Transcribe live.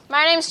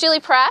My name's Julie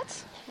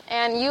Pratt,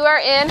 and you are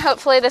in,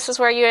 hopefully this is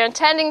where you're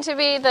intending to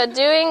be, the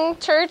Doing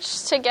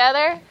Church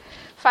Together,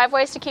 5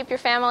 ways to keep your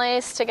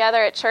families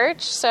together at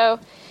church. So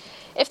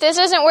if this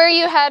isn't where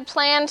you had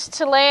planned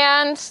to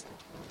land,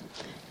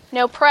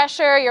 no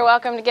pressure. You're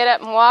welcome to get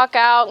up and walk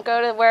out and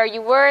go to where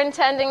you were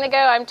intending to go.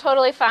 I'm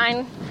totally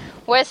fine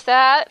with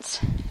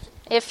that.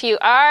 If you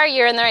are,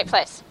 you're in the right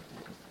place.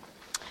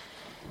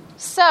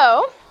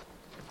 So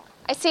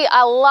I see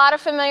a lot of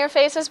familiar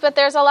faces, but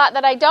there's a lot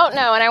that I don't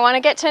know, and I want to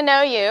get to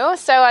know you,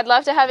 so I'd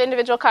love to have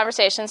individual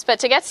conversations. But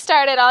to get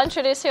started, I'll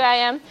introduce who I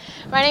am.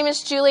 My name is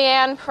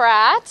Julianne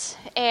Pratt,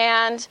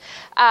 and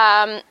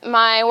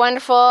my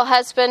wonderful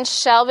husband,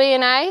 Shelby,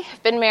 and I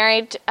have been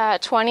married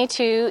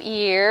 22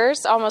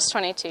 years, almost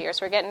 22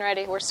 years. We're getting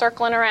ready. We're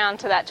circling around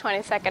to that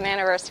 22nd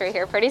anniversary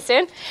here pretty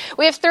soon.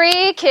 We have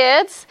 3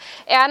 kids,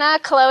 Anna,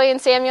 Chloe, and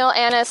Samuel.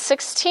 Anna's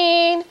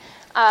 16.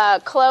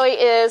 Chloe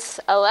is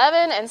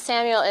 11 and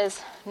Samuel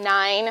is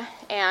 9,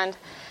 and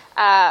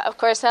of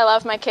course I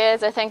love my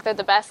kids. I think they're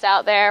the best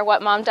out there.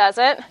 What mom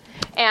doesn't?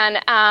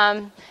 And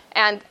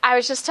I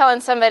was just telling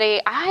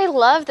somebody, I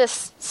love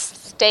this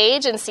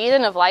stage and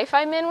season of life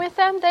I'm in with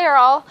them. They are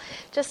all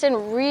just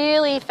in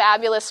really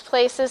fabulous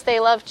places. They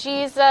love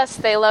Jesus.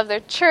 They love their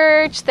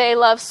church. They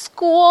love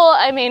school.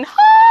 I mean,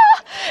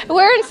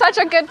 we're in such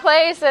a good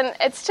place, and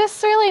it's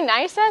just really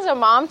nice as a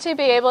mom to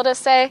be able to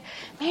say,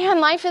 man,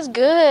 life is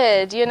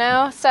good, you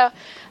know? So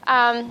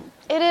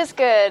it is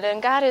good,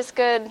 and God is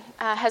good,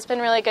 has been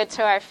really good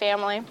to our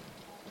family.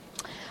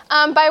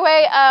 By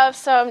way of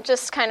some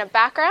just kind of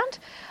background,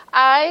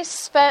 I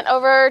spent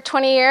over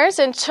 20 years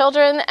in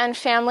children and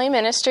family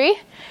ministry,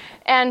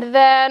 and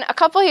then a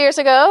couple years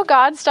ago,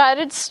 God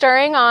started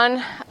stirring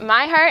on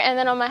my heart and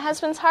then on my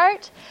husband's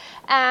heart,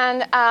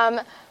 and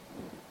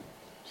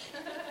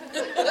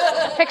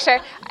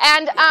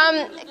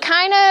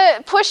kind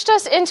of pushed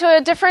us into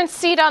a different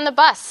seat on the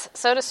bus,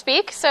 so to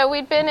speak. So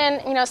we'd been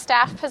in,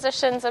 staff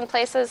positions and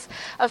places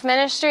of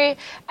ministry,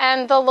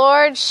 and the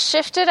Lord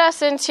shifted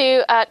us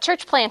into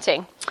church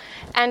planting.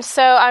 And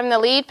so I'm the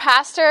lead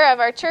pastor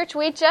of our church.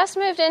 We just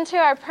moved into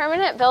our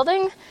permanent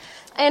building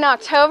in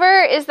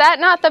October. Is that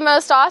not the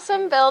most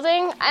awesome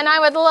building? And I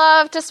would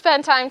love to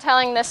spend time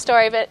telling this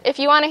story, but if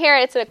you want to hear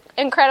it, it's an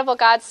incredible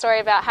God story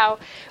about how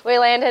we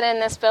landed in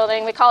this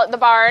building. We call it the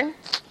barn,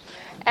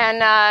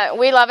 and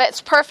we love it.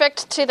 It's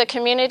perfect to the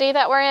community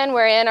that we're in.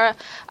 We're in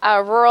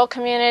a rural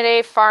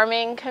community,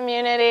 farming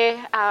community,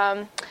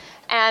 and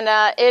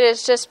it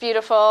is just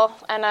beautiful,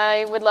 and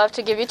I would love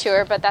to give you a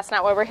tour, but that's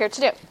not what we're here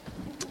to do.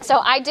 So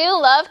I do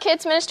love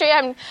kids ministry.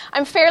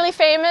 I'm fairly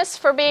famous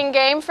for being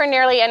game for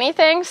nearly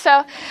anything.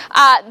 So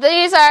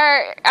these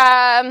are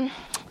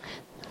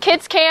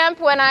kids camp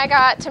when I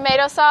got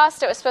tomato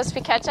sauce. It was supposed to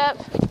be ketchup.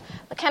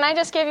 Can I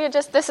just give you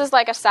this is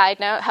like a side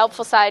note,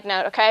 helpful side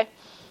note, okay?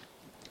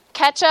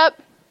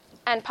 Ketchup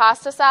and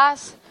pasta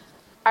sauce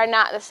are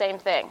not the same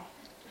thing,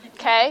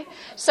 okay?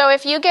 So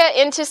if you get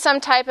into some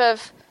type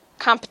of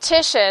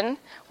competition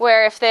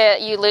where if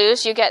you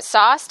lose, you get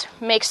sauced,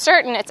 make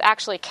certain it's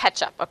actually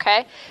ketchup,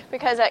 okay?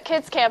 Because at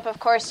kids camp, of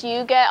course,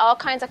 you get all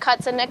kinds of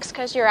cuts and nicks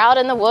because you're out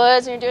in the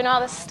woods and you're doing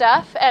all this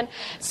stuff. And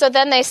so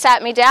then they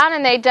sat me down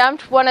and they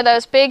dumped one of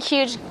those big,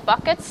 huge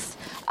buckets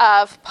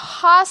of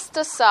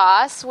pasta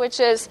sauce,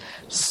 which is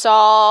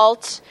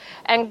salt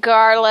and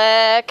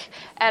garlic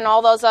and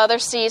all those other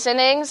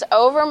seasonings,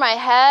 over my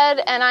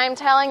head, and I'm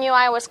telling you,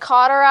 I was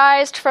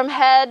cauterized from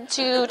head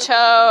to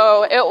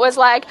toe. It was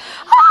like,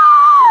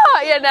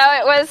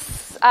 it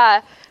was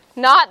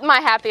not my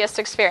happiest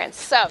experience.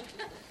 So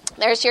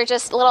there's your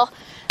just little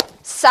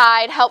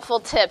side helpful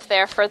tip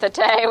there for the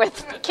day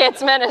with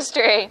kids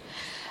ministry.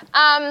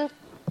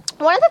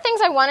 One of the things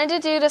I wanted to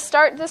do to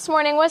start this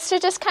morning was to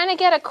just kind of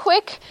get a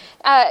quick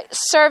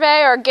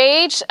survey or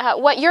gauge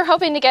what you're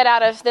hoping to get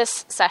out of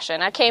this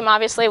session. I came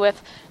obviously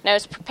with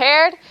notes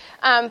prepared,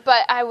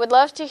 but I would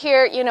love to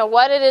hear,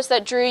 what it is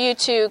that drew you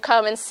to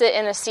come and sit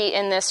in a seat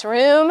in this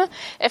room.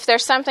 If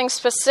there's something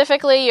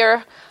specifically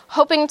you're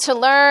hoping to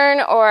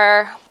learn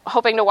or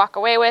hoping to walk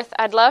away with,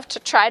 I'd love to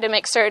try to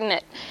make certain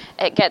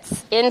it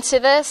gets into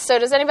this. So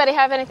does anybody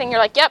have anything you're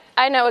like, yep,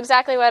 I know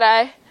exactly what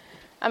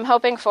I'm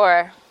hoping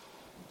for?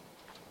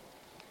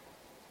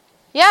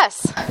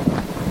 Yes.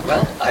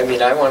 Well,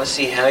 I want to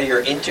see how you're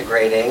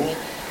integrating,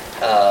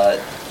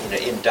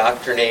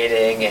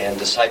 indoctrinating and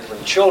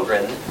discipling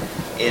children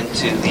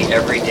into the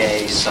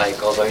everyday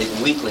cycle, or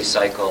even weekly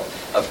cycle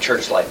of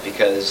church life,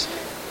 because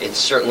it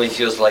certainly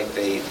feels like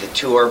the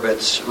two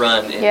orbits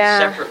run in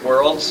separate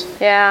worlds,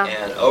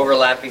 and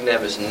overlapping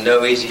them is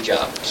no easy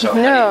job. So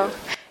no,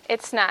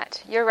 it's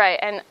not. You're right,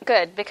 and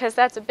good, because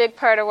that's a big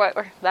part of what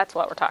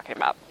we're talking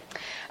about.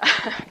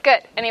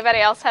 Good. Anybody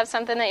else have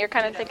something that you're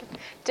kind of thinking?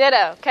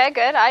 Ditto. Okay,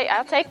 good.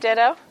 I'll take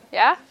ditto.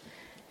 Yeah?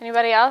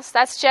 Anybody else?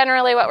 That's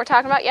generally what we're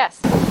talking about. Yes?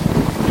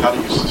 How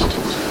do you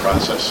systems and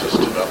processes to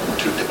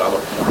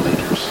develop more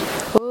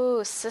leaders?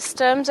 Ooh,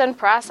 systems and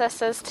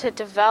processes to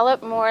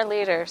develop more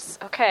leaders.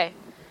 Okay.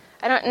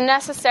 I don't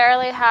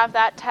necessarily have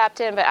that tapped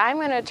in, but I'm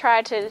going to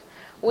try to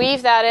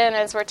weave that in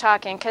as we're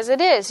talking, because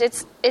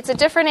it's a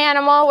different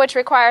animal, which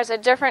requires a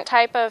different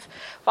type of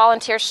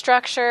volunteer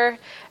structure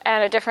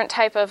and a different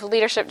type of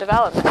leadership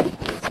development.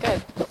 It's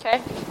good.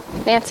 Okay,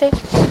 Nancy? I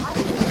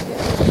think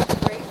it's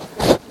great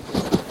because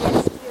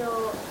kids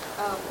still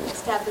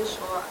establish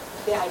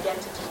their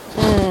identity,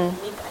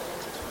 unique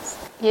identities.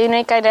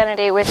 Unique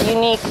identity with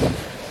unique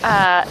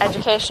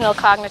educational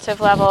cognitive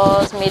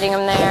levels, meeting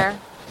them there.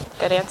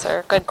 Good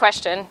answer. Good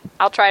question.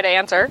 I'll try to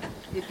answer.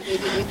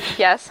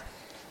 Yes?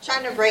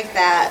 Trying to break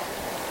that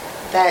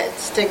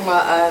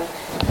stigma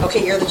of,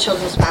 okay, you're the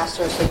children's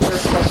pastor, so you're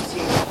supposed to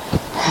be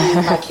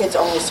my kid's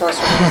only source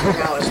for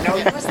knowledge. No,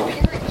 you as the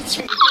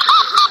parent.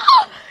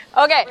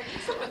 Okay.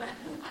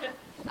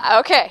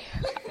 Okay.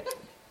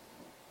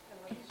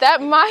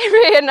 That might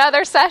be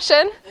another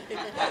session.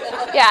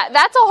 Yeah,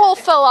 that's a whole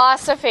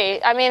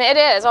philosophy. I mean, it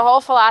is a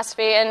whole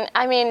philosophy. And,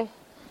 I mean,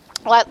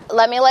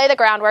 let me lay the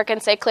groundwork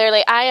and say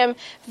clearly, I am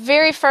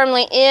very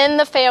firmly in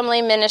the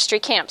family ministry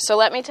camp. So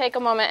let me take a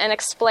moment and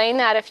explain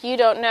that if you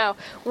don't know.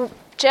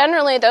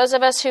 Generally, those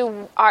of us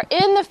who are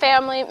in the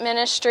family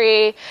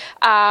ministry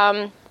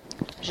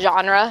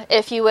genre,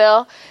 if you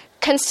will,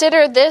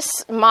 consider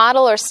this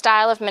model or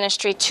style of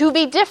ministry to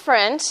be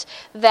different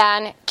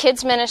than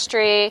kids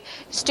ministry,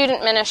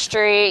 student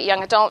ministry,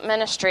 young adult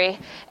ministry.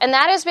 And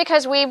that is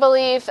because we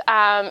believe,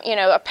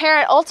 a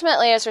parent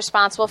ultimately is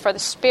responsible for the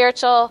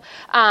spiritual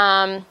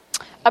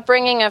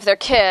upbringing of their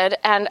kid,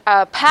 and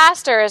a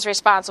pastor is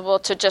responsible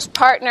to just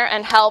partner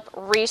and help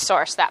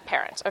resource that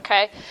parent,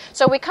 okay?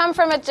 So we come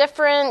from a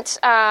different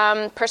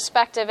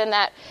perspective in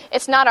that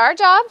it's not our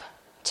job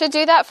to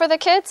do that for the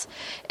kids.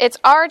 It's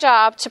our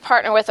job to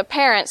partner with a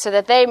parent so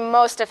that they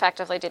most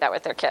effectively do that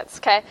with their kids,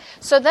 okay?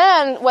 So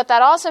then what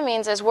that also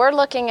means is we're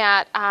looking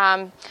at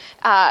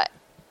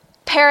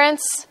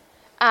parents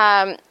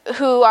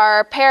who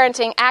are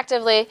parenting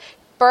actively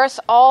birth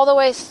all the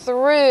way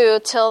through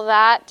till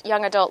that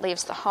young adult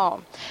leaves the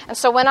home. And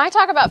so when I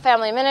talk about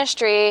family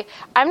ministry,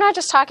 I'm not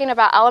just talking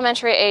about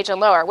elementary age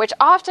and lower, which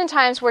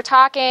oftentimes we're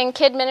talking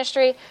kid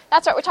ministry.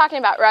 That's what we're talking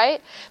about,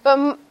 right?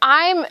 But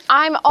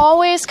I'm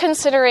always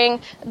considering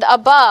the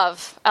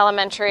above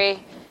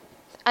elementary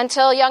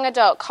until young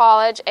adult,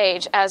 college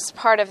age, as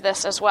part of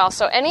this as well.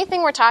 So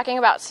anything we're talking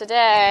about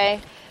today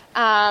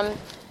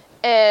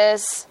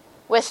is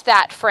with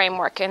that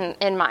framework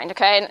in mind,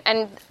 okay?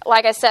 And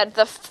like I said,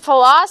 the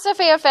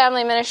philosophy of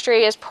family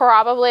ministry is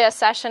probably a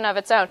session of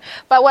its own.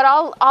 But what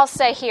I'll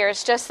say here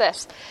is just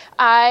this.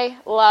 I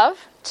love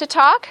to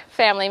talk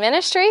family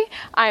ministry.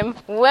 I'm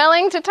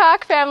willing to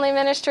talk family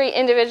ministry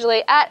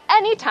individually at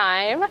any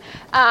time.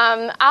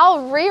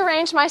 I'll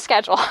rearrange my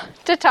schedule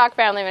to talk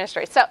family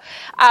ministry. So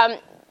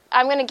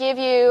I'm going to give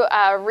you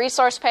a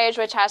resource page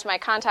which has my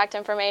contact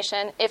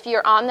information. If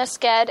you're on the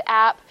Sked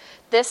app,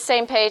 this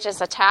same page is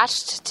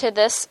attached to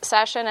this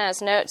session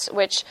as notes,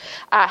 which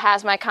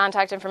has my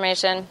contact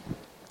information.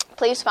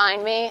 Please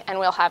find me, and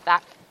we'll have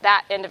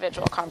that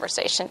individual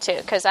conversation too,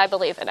 because I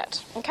believe in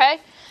it. Okay?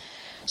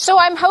 So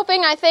I'm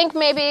hoping, I think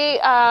maybe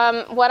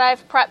what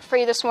I've prepped for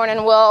you this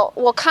morning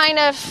will kind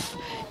of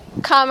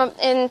come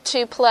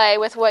into play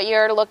with what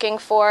you're looking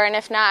for, and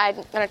if not,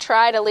 I'm going to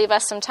try to leave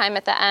us some time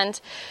at the end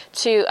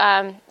to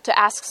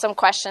ask some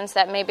questions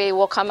that maybe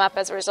will come up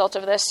as a result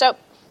of this. So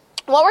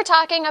what we're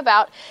talking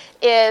about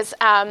is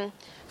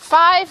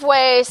 5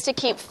 ways to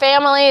keep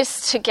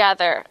families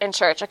together in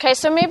church. Okay,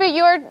 so maybe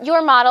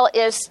your model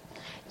is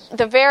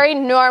the very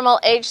normal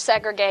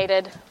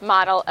age-segregated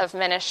model of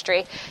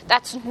ministry.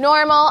 That's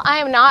normal. I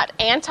am not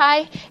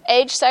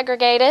anti-age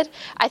segregated.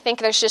 I think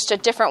there's just a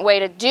different way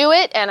to do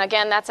it, and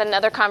again, that's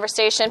another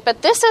conversation.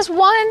 But this is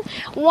one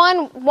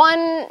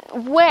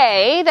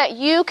way that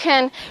you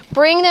can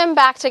bring them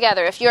back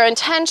together. If you're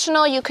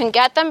intentional, you can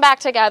get them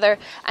back together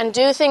and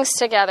do things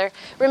together.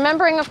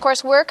 Remembering, of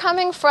course, we're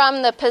coming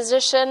from the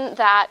position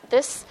that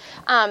this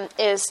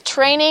is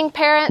training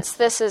parents,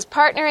 this is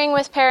partnering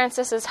with parents,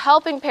 this is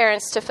helping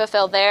parents to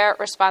fulfill their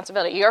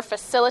responsibility. You're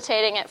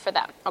facilitating it for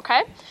them,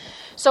 okay?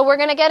 So we're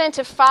going to get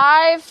into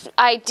 5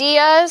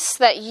 ideas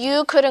that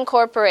you could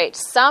incorporate.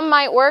 Some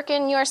might work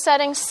in your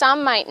setting,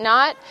 some might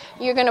not.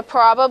 You're going to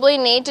probably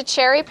need to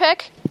cherry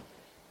pick.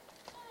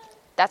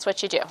 That's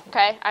what you do,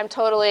 okay? I'm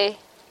totally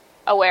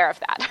aware of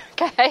that,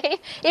 okay?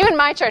 Even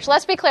my church,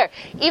 let's be clear,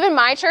 even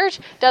my church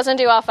doesn't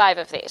do all 5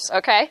 of these,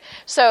 okay?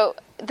 So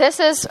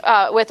this is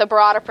with a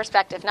broader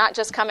perspective, not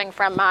just coming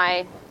from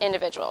my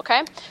individual,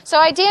 okay? So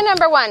idea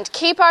number 1,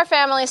 keep our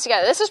families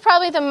together. This is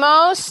probably the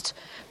most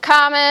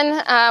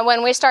common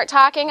when we start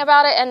talking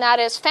about it, and that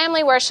is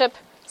family worship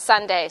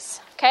Sundays,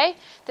 okay?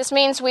 This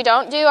means we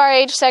don't do our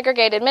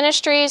age-segregated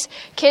ministries.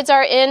 Kids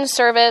are in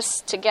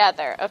service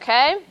together,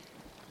 okay?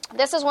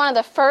 This is one of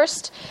the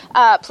first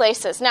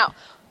places. Now,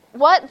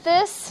 what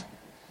this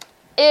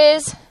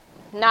is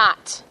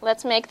not,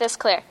 let's make this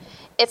clear.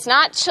 It's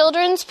not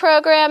children's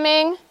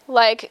programming,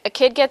 like a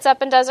kid gets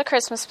up and does a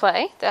Christmas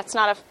play. That's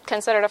not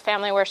considered a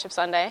family worship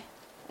Sunday,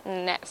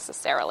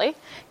 necessarily.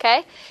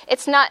 Okay?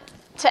 It's not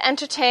to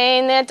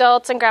entertain the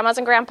adults and grandmas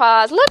and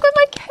grandpas. Look what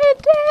my kid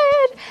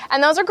did.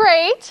 And those are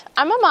great.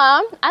 I'm a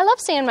mom. I love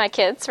seeing my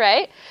kids,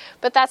 right?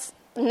 But that's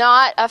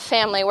not a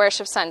family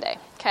worship Sunday,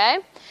 okay?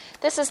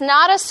 This is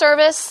not a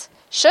service,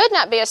 should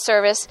not be a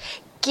service,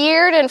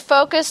 geared and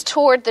focused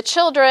toward the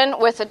children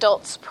with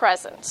adults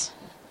present,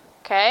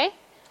 okay?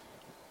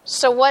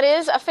 So what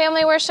is a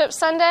family worship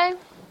Sunday?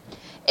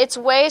 It's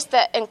ways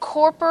that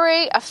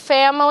incorporate a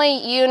family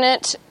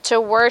unit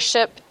to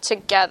worship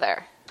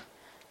together.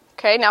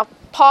 Okay, now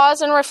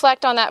pause and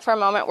reflect on that for a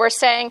moment. We're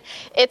saying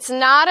it's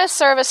not a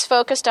service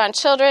focused on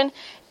children.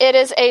 It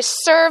is a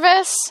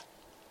service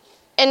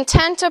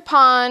intent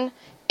upon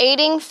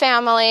aiding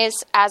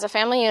families as a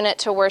family unit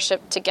to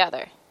worship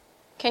together.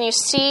 Can you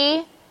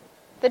see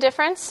the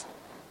difference?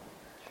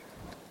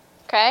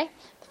 Okay,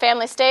 the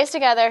family stays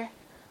together,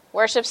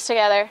 worships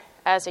together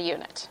as a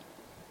unit.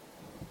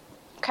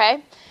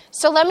 Okay,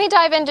 so let me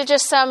dive into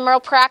just some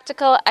real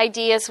practical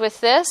ideas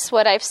with this,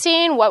 what I've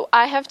seen, what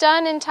I have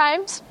done in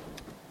times.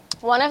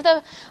 One of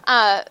the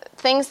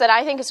things that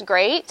I think is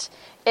great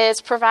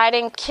is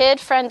providing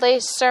kid-friendly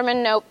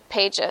sermon note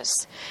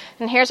pages.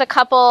 And here's a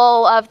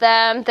couple of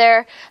them.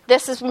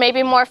 This is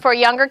maybe more for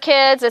younger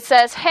kids. It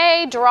says,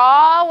 hey,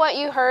 draw what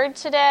you heard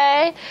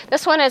today.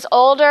 This one is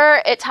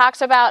older. It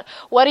talks about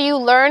what are you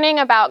learning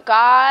about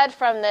God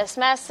from this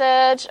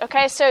message.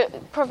 Okay, so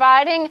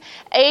providing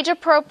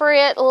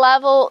age-appropriate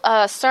level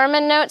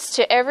sermon notes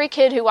to every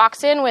kid who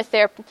walks in with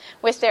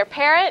their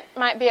parent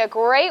might be a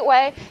great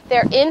way.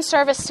 They're in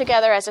service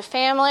together as a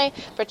family,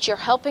 but you're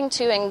helping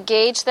to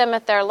engage them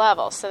at their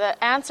level. So that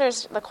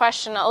answers the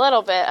question a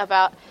little bit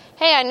about,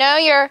 hey, I know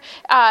you're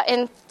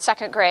in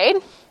second grade,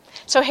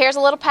 so here's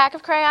a little pack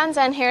of crayons,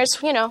 and here's,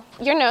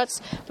 your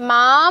notes.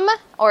 Mom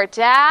or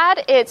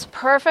Dad, it's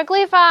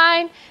perfectly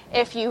fine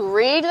if you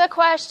read the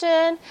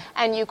question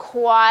and you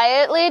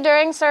quietly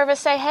during service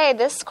say, hey,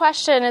 this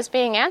question is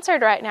being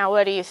answered right now.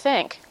 What do you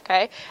think?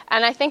 Okay,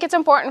 and I think it's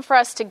important for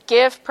us to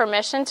give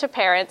permission to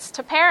parents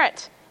to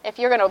parent. If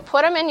you're going to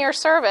put them in your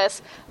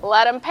service,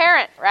 let them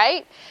parent,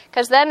 right?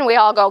 Because then we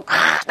all go,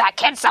 that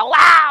kid's so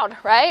loud,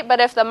 right?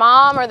 But if the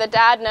mom or the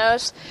dad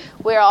knows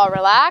we're all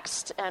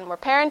relaxed and we're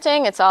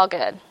parenting, it's all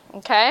good,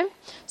 okay?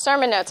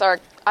 Sermon notes are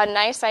a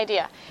nice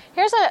idea.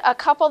 Here's a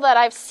couple that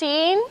I've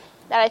seen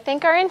that I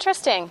think are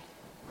interesting.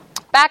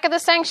 Back of the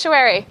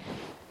sanctuary,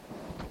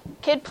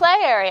 kid play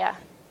area.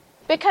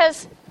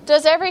 Because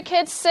does every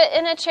kid sit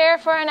in a chair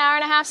for an hour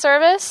and a half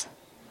service?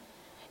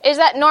 Is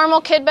that normal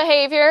kid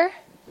behavior?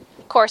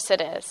 Of course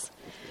it is.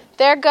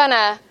 They're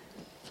gonna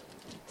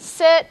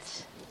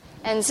sit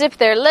and zip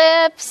their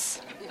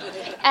lips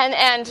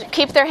and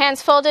keep their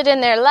hands folded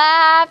in their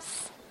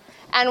laps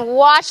and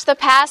watch the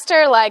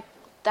pastor like,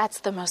 that's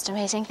the most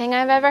amazing thing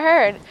I've ever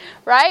heard,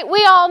 right?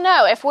 We all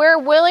know if we're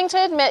willing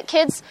to admit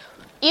kids,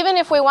 even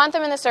if we want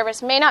them in the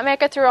service, may not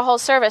make it through a whole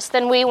service,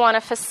 then we want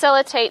to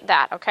facilitate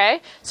that,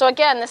 okay? So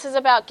again, this is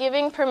about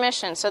giving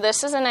permission. So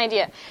this is an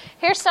idea.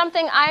 Here's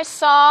something I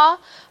saw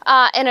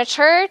in a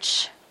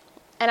church,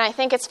 and I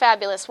think it's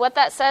fabulous. What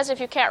that says, if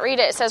you can't read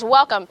it, it says,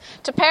 welcome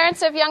to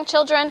parents of young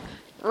children,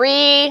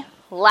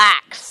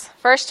 relax,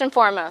 first and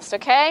foremost,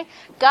 okay?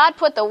 God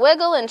put the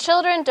wiggle in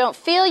children. Don't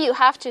feel you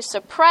have to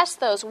suppress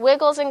those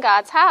wiggles in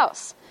God's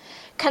house.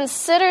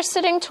 Consider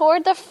sitting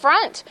toward the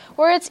front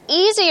where it's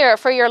easier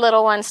for your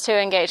little ones to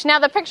engage. Now,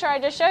 the picture I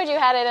just showed you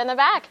had it in the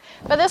back,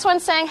 but this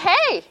one's saying,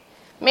 hey,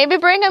 maybe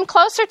bring them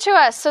closer to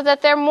us so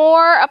that they're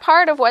more a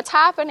part of what's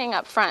happening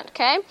up front,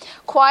 okay?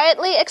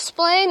 Quietly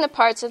explain the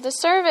parts of the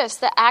service,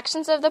 the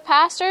actions of the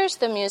pastors,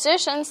 the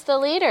musicians, the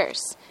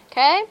leaders,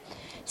 okay?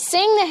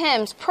 Sing the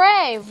hymns,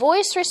 pray,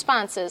 voice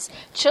responses.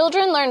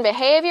 Children learn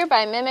behavior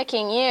by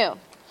mimicking you.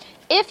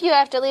 If you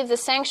have to leave the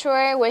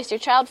sanctuary with your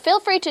child, feel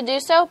free to do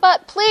so,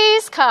 but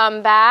please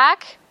come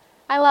back.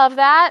 I love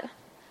that.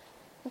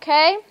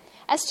 Okay?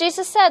 As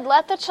Jesus said,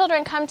 let the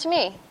children come to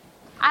me.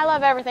 I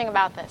love everything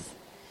about this.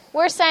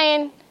 We're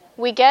saying,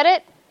 we get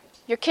it.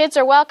 Your kids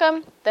are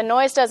welcome. The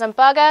noise doesn't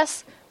bug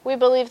us. We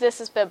believe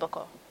this is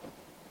biblical.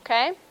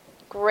 Okay?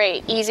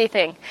 Great. Easy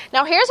thing.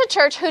 Now, here's a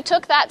church who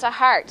took that to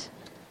heart.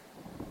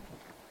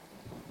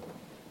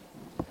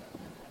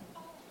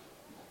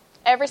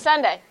 Every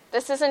Sunday.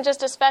 This isn't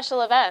just a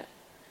special event.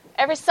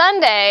 Every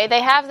Sunday,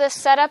 they have this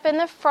set up in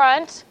the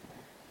front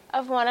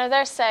of one of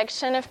their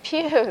section of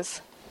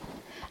pews.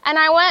 And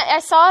I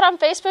saw it on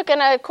Facebook,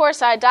 and of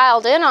course I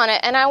dialed in on it,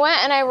 and I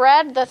went and I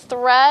read the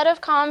thread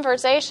of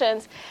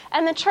conversations,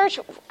 and the church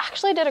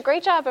actually did a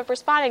great job of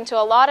responding to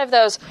a lot of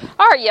those,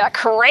 are you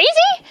crazy?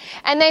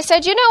 And they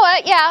said, you know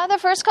what, yeah, the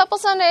first couple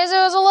Sundays it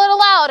was a little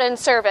loud in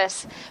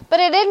service, but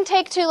it didn't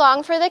take too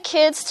long for the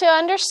kids to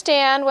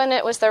understand when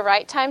it was the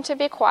right time to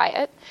be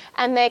quiet,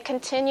 and they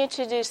continue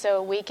to do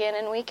so week in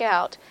and week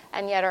out,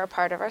 and yet are a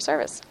part of our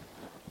service.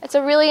 It's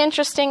a really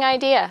interesting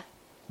idea,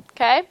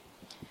 okay?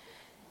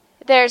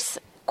 There's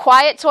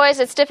quiet toys.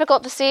 It's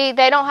difficult to see.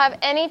 They don't have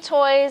any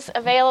toys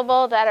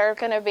available that are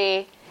going to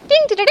be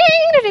ding, ding,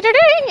 ding, ding,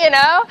 ding,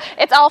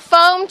 it's all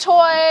foam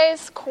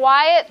toys,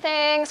 quiet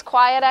things,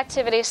 quiet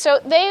activities. So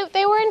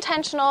they were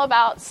intentional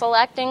about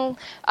selecting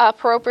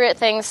appropriate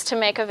things to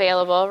make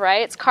available,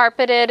 right? It's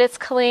carpeted, it's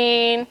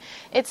clean,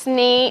 it's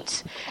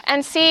neat.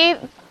 And see,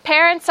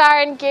 parents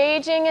are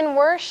engaging in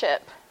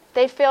worship.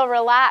 They feel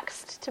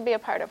relaxed to be a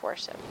part of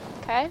worship,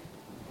 okay?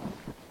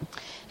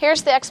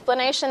 Here's the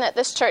explanation that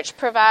this church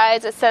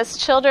provides. It says,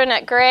 children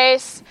at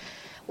Grace,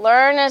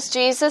 learn as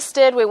Jesus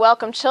did. We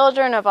welcome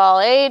children of all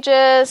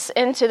ages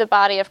into the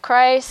body of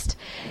Christ.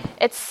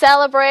 It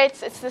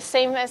celebrates, it's the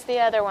same as the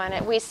other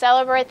one. We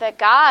celebrate that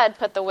God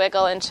put the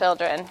wiggle in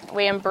children.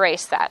 We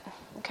embrace that,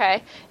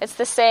 okay? It's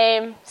the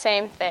same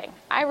thing.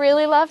 I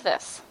really love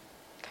this,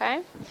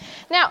 okay?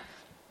 Now,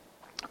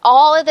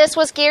 all of this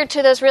was geared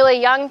to those really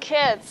young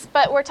kids,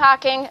 but we're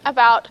talking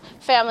about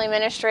family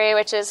ministry,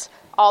 which is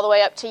all the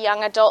way up to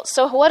young adults.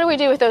 So what do we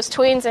do with those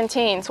tweens and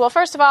teens? Well,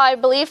 first of all, I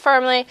believe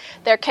firmly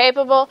they're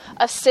capable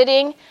of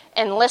sitting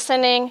and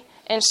listening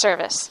in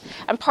service.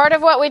 And part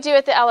of what we do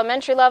at the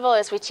elementary level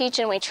is we teach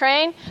and we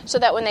train so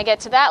that when they get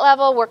to that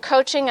level, we're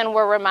coaching and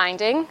we're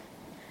reminding.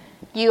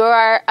 You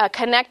are a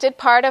connected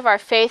part of our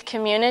faith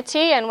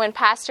community, and when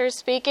pastor is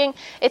speaking,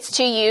 it's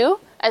to you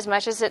as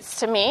much as it's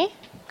to me.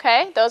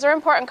 Okay, those are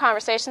important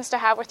conversations to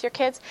have with your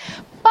kids.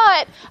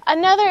 But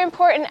another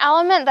important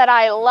element that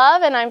I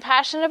love and I'm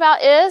passionate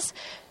about is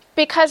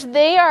because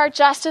they are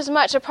just as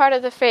much a part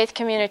of the faith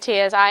community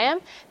as I am,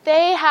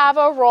 they have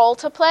a role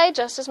to play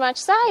just as much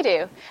as I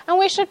do. And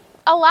we should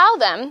allow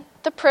them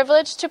the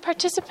privilege to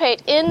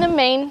participate in the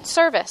main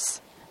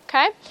service.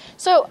 Okay,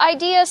 so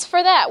ideas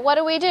for that. What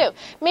do we do?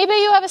 Maybe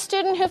you have a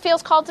student who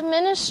feels called to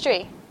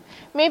ministry.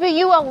 Maybe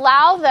you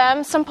allow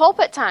them some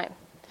pulpit time.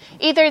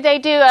 Either they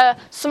do a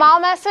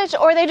small message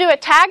or they do a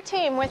tag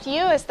team with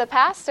you as the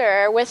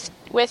pastor or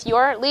with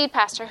your lead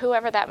pastor,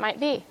 whoever that might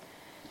be.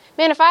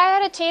 Man, if I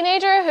had a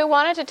teenager who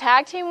wanted to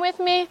tag team with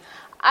me,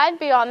 I'd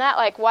be on that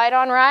like white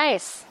on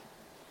rice.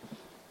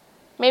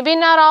 Maybe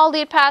not all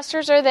lead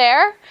pastors are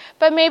there,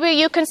 but maybe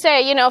you can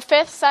say,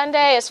 fifth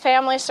Sunday is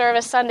family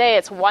service Sunday.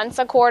 It's once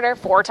a quarter,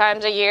 4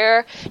 times a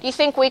year. Do you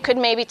think we could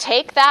maybe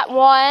take that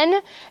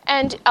one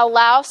and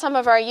allow some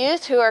of our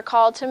youth who are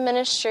called to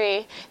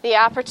ministry the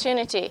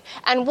opportunity?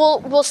 And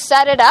we'll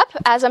set it up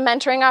as a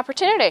mentoring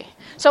opportunity.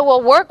 So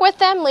we'll work with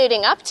them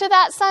leading up to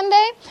that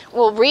Sunday.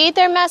 We'll read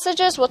their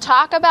messages. We'll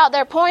talk about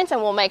their points,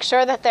 and we'll make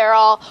sure that they're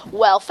all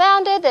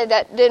well-founded,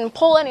 that didn't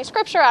pull any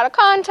scripture out of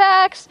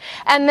context.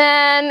 And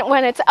then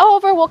when it's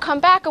over, we'll come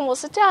back and we'll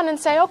sit down and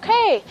say,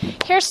 okay,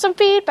 here's some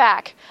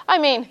feedback. I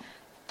mean,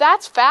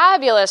 that's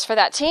fabulous for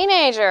that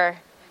teenager.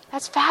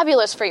 That's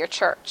fabulous for your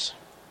church.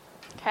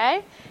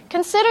 Okay?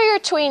 Consider your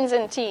tweens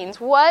and teens.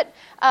 What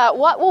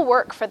will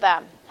work for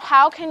them?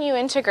 How can you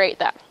integrate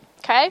them?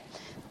 Okay?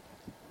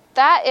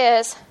 That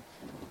is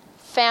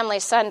Family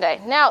Sunday.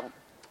 Now,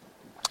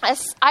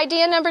 as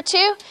idea number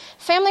 2,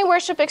 family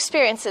worship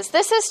experiences.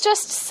 This is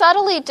just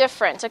subtly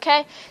different,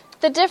 okay?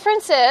 The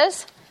difference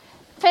is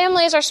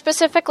families are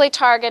specifically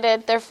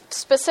targeted. They're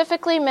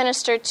specifically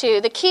ministered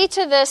to. The key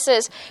to this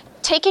is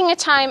taking a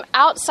time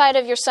outside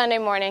of your Sunday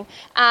morning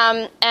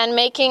and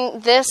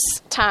making this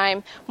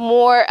time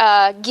more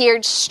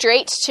geared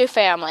straight to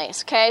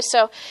families, okay?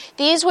 So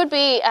these would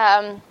be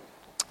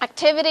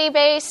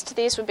activity-based,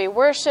 these would be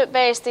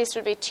worship-based, these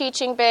would be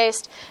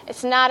teaching-based.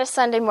 It's not a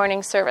Sunday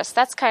morning service.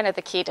 That's kind of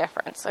the key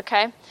difference,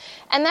 okay?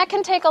 And that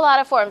can take a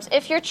lot of forms.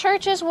 If your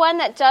church is one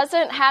that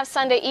doesn't have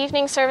Sunday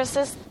evening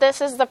services,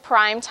 this is the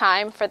prime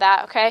time for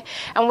that, okay?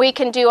 And we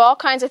can do all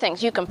kinds of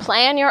things. You can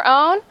plan your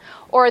own,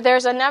 or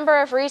there's a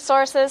number of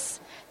resources,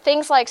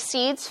 things like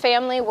Seeds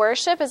Family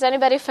Worship. Is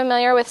anybody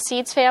familiar with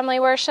Seeds Family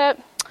Worship?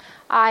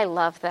 I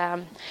love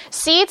them.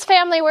 Seeds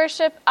Family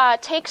Worship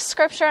takes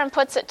scripture and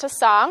puts it to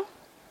song.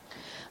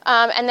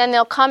 And then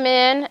they'll come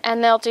in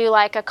and they'll do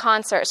like a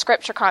concert,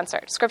 scripture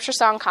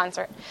song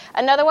concert.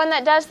 Another one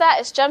that does that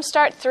is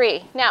Jumpstart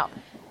 3. Now,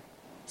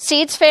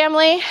 Seeds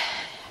Family,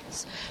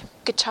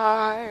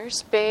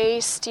 guitars,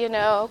 bass,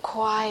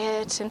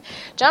 quiet. And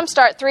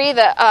Jumpstart 3,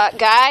 the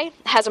guy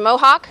has a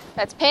mohawk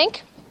that's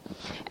pink.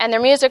 And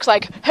their music's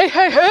like, hey,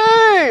 hey,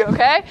 hey,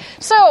 okay?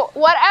 So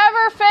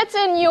whatever fits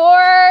in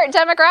your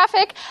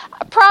demographic,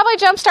 probably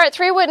Jumpstart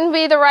 3 wouldn't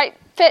be the right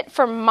fit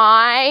for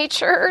my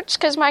church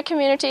because my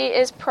community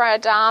is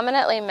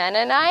predominantly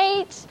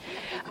Mennonite.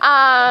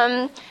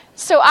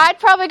 So I'd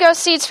probably go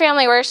Seeds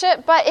Family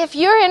Worship. But if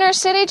you're inner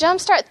city,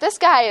 Jumpstart, this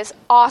guy is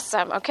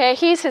awesome, okay?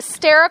 He's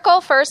hysterical,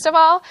 first of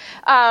all,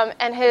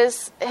 and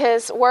his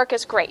work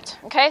is great,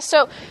 okay?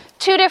 So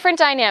 2 different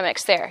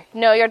dynamics there.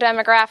 Know your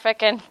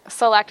demographic and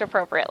select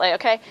appropriately,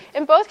 okay?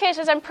 In both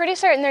cases, I'm pretty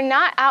certain they're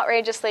not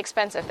outrageously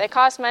expensive. They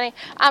cost money.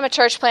 I'm a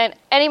church plant.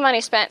 Any money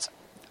spent,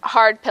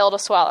 hard pill to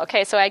swallow,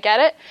 okay? So I get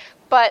it.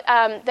 But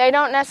they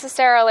don't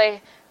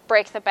necessarily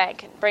break the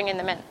bank and bringing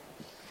them in.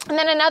 And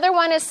then another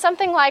one is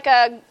something like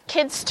a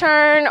Kids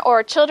Turn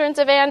or children's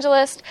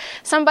evangelist,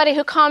 somebody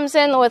who comes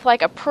in with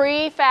like a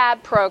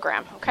prefab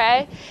program,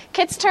 okay?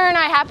 Kids Turn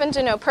I happen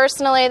to know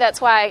personally,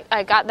 that's why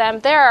I got them.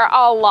 There are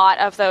a lot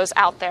of those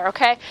out there,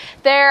 okay?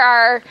 There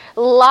are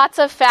lots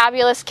of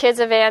fabulous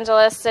kids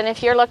evangelists, and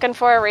if you're looking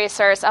for a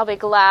resource, I'll be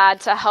glad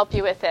to help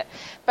you with it.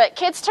 But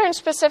Kids Turn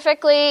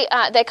specifically,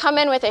 they come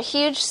in with a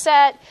huge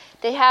set.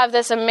 They have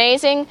this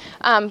amazing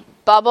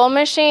bubble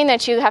machine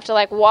that you have to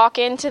like walk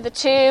into the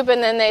tube,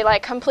 and then they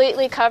like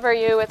completely cover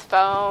you with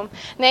foam.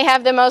 And they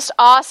have the most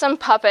awesome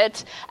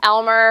puppet,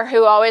 Elmer,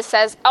 who always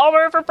says,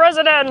 "Elmer for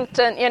president,"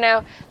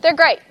 and they're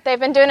great. They've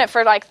been doing it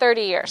for like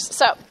 30 years.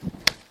 So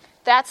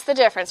that's the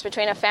difference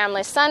between a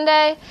family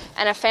Sunday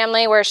and a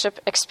family worship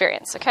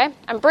experience, okay?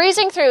 I'm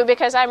breezing through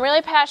because I'm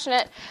really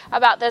passionate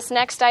about this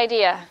next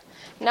idea.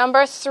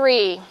 Number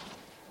 3,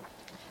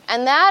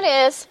 and that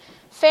is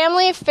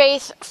family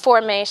faith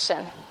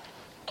formation,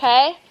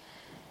 okay?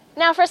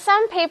 Now, for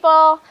some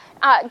people,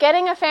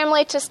 getting a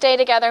family to stay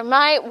together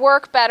might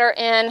work better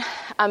in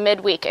a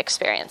midweek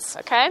experience,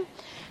 okay?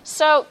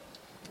 So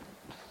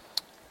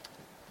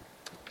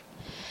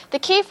the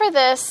key for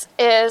this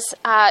is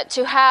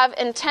to have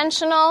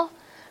intentional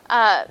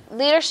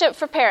leadership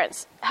for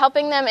parents,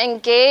 helping them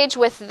engage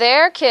with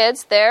their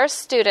kids, their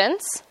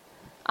students,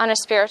 on a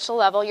spiritual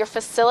level. You're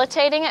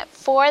facilitating it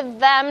for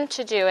them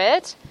to do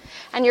it,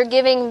 and you're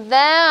giving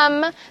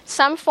them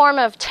some form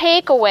of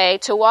takeaway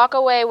to walk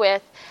away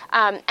with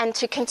and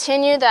to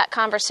continue that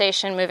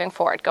conversation moving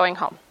forward, going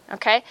home,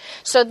 okay?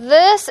 So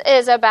this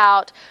is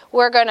about,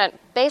 we're going to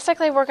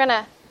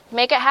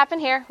make it happen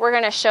here. We're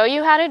going to show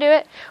you how to do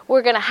it.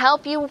 We're going to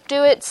help you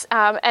do it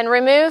and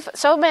remove.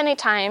 So many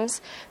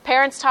times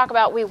parents talk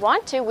about, we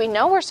want to, we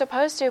know we're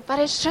supposed to, but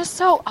it's just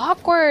so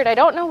awkward. I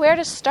don't know where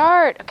to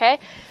start, okay?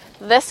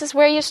 This is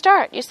where you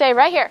start. You say,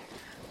 right here,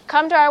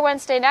 come to our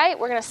Wednesday night.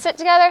 We're going to sit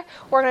together.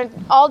 We're going to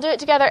all do it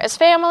together as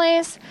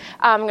families.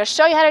 I'm going to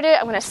show you how to do it.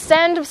 I'm going to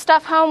send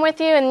stuff home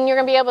with you, and you're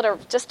going to be able to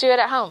just do it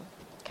at home,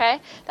 okay?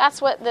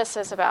 That's what this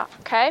is about,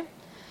 okay?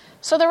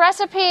 So the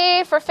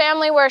recipe for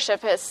family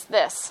worship is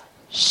this.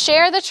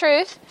 Share the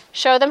truth.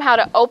 Show them how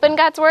to open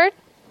God's Word.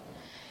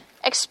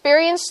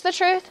 Experience the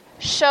truth.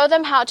 Show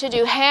them how to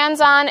do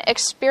hands-on,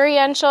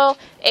 experiential,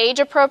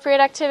 age-appropriate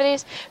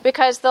activities,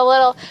 because the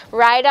little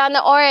write on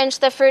the orange,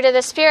 the fruit of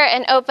the Spirit,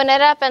 and open it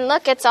up and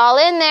look, it's all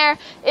in there,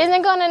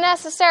 isn't going to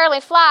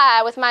necessarily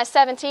fly with my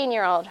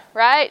 17-year-old,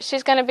 right?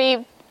 She's going to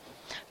be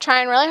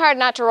trying really hard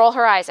not to roll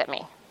her eyes at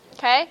me,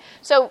 okay?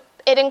 So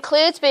it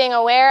includes being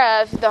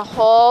aware of the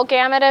whole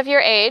gamut of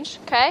your age,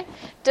 okay?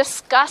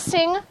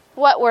 Discussing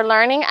what we're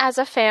learning as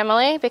a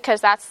family,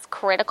 because that's a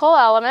critical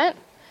element.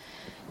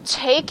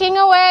 Taking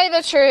away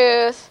the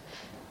truth,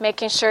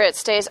 making sure it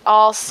stays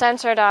all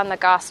centered on the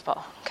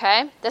gospel,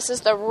 okay? This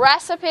is the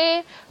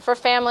recipe for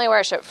family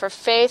worship, for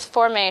faith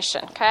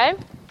formation, okay?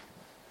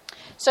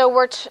 So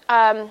we're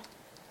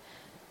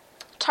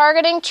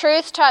targeting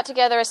truth taught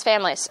together as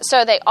families.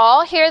 So they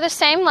all hear the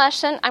same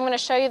lesson. I'm going to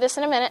show you this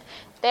in a minute.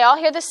 They all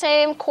hear the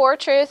same core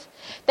truth.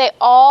 They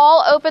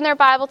all open their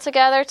Bible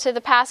together to the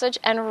passage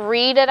and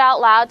read it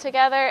out loud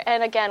together.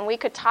 And again, we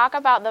could talk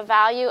about the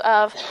value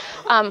of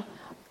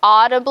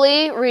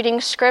audibly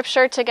reading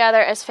Scripture together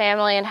as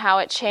family and how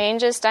it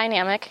changes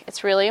dynamic.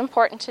 It's really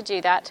important to do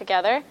that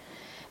together.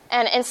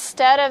 And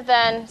instead of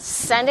then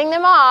sending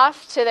them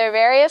off to their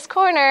various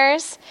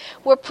corners,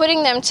 we're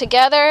putting them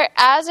together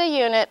as a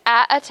unit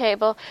at a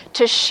table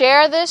to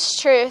share this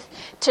truth,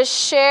 to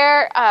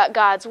share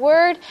God's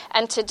Word,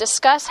 and to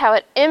discuss how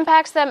it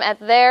impacts them at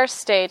their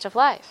stage of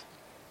life.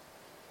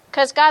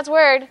 Because God's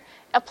Word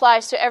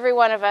applies to every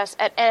one of us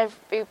at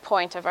every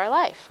point of our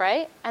life,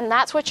 right? And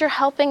that's what you're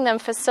helping them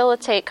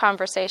facilitate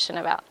conversation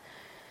about.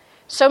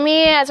 So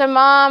me as a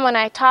mom, when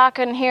I talk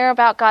and hear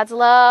about God's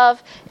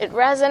love, it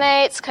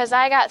resonates because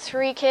I got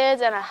 3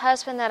 kids and a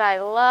husband that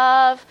I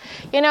love.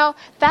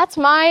 That's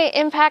my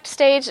impact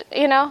stage,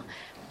 I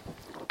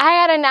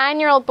had a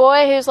 9-year-old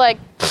boy who's like,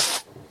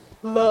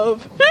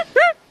 love.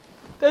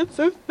 That's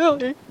so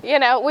silly.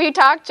 We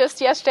talked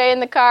just yesterday in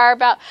the car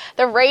about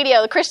the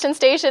radio. The Christian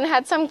station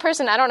had some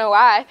person, I don't know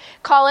why,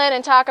 call in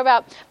and talk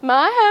about,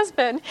 my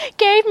husband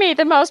gave me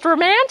the most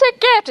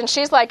romantic gift. And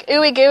she's like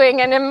ooey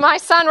gooing. And then my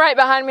son right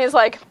behind me is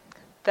like,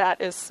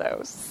 that is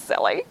so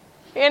silly.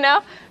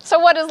 So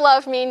what does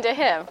love mean to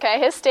him? Okay,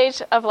 his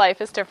stage of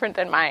life is different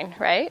than mine,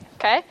 right?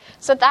 Okay,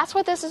 so that's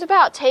what this is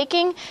about,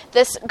 taking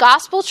this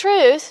gospel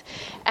truth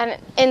and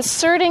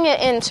inserting it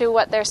into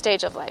what their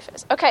stage of life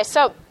is. Okay,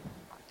 so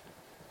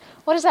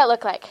what does that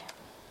look like?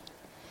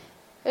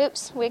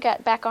 Oops, we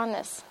got back on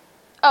this.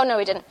 Oh, no,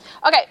 we didn't.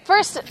 Okay,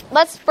 first,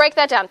 let's break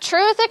that down.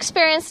 Truth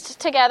experienced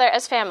together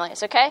as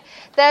families, okay?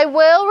 They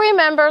will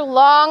remember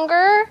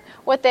longer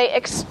what they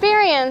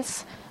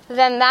experience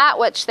than that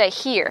which they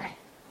hear,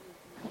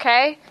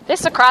 okay?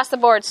 This is across the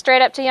board,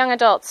 straight up to young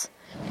adults.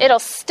 It'll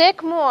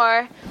stick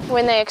more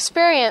when they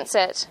experience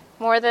it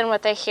more than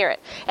what they hear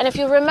it. And if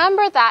you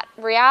remember that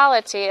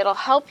reality, it'll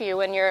help you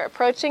when you're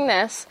approaching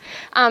this,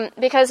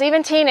 because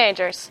even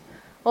teenagers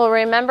will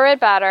remember it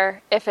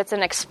better if it's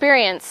an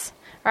experience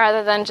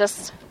rather than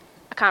just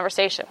a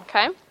conversation,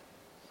 okay?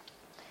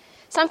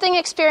 Something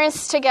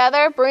experienced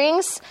together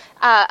brings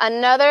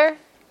another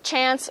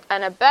chance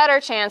and a better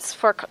chance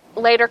for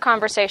later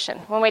conversation.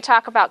 When we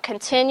talk about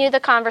continue the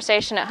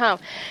conversation at home,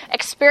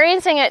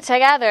 experiencing it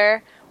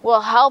together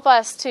will help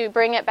us to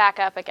bring it back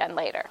up again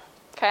later,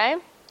 okay?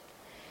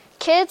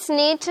 Kids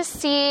need to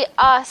see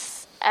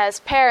us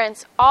as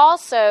parents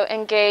also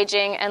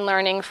engaging and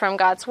learning from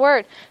God's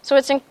Word. So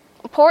it's an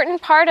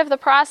important part of the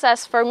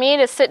process for me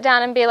to sit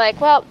down and be like,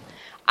 well,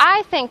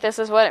 I think this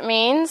is what it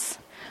means,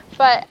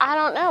 but I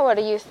don't know. What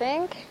do you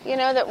think? You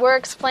know, that we're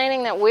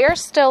explaining that we're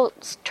still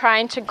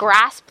trying to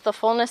grasp the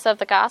fullness of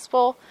the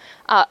gospel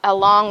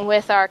along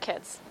with our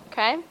kids,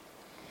 okay?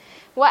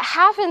 What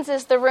happens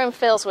is the room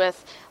fills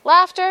with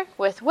laughter,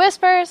 with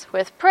whispers,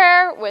 with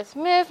prayer, with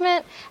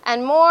movement,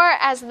 and more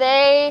as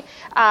they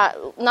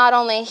not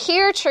only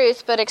hear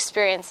truth but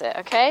experience it,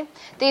 okay?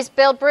 These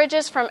build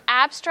bridges from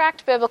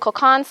abstract biblical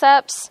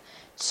concepts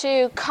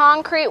to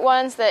concrete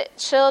ones that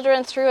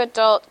children through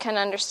adult can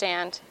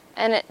understand.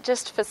 And it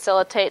just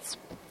facilitates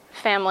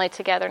family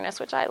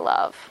togetherness, which I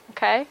love,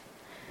 okay?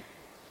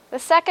 The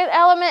second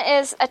element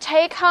is a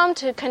take-home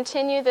to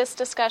continue this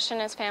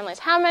discussion as families.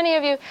 How many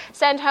of you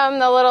send home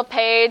the little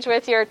page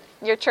with your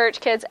church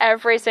kids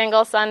every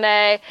single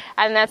Sunday,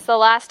 and that's the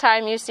last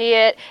time you see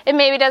it? It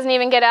maybe doesn't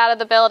even get out of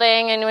the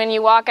building, and when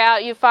you walk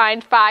out, you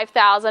find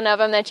 5,000 of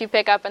them that you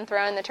pick up and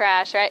throw in the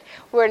trash, right?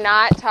 We're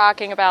not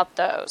talking about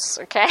those,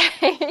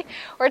 okay?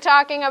 We're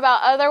talking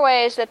about other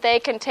ways that they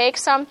can take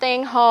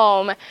something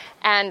home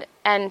and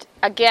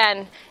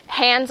again,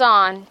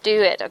 hands-on,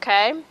 do it,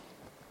 okay?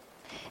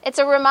 It's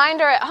a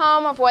reminder at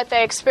home of what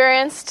they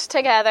experienced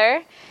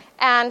together,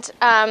 and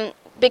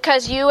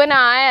because you and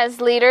I, as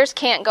leaders,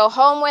 can't go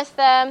home with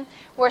them,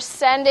 we're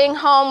sending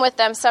home with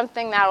them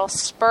something that will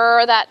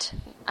spur that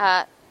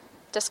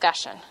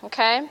discussion,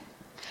 okay?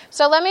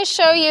 So let me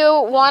show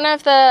you one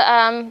of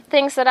the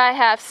things that I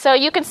have. So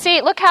you can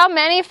see, look how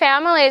many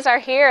families are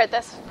here at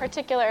this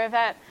particular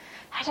event.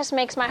 That just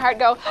makes my heart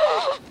go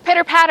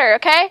pitter-patter,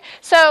 okay?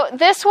 So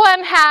this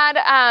one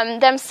had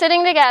them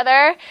sitting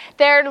together.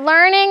 They're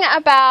learning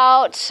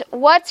about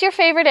what's your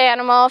favorite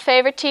animal,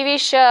 favorite TV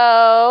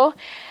show,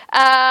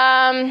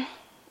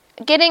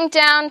 getting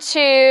down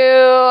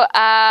to,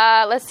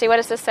 let's see, what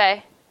does this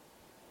say?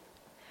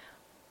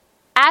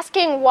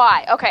 Asking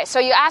why. Okay, so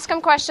you ask them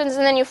questions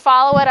and then you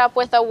follow it up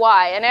with a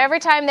why. And every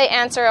time they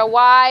answer a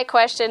why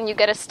question, you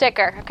get a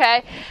sticker,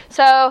 okay?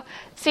 So,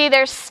 see,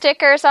 there's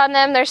stickers on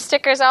them. There's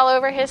stickers all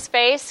over his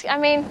face. I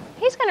mean,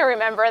 he's going to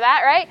remember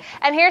that, right?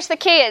 And here's the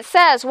key. It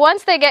says,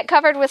 once they get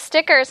covered with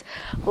stickers,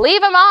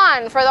 leave them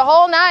on for the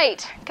whole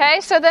night, okay?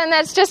 So then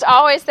that's just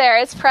always there.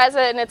 It's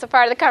present, and it's a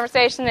part of the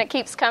conversation that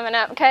keeps coming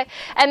up, okay?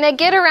 And they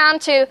get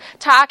around to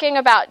talking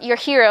about your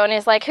hero, and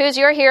he's like, who's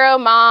your hero,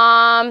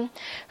 Mom?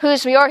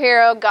 Who's your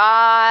hero,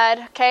 God?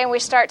 Okay, and we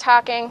start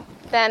talking,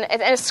 then,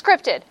 and it's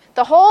scripted.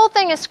 The whole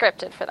thing is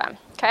scripted for them,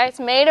 okay? It's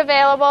made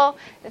available.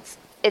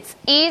 It's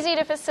easy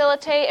to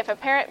facilitate. If a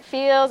parent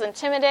feels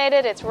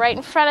intimidated, it's right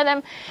in front of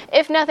them.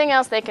 If nothing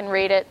else, they can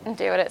read it and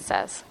do what it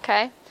says,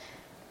 okay?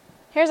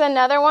 Here's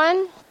another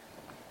one.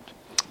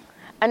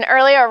 An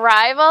early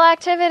arrival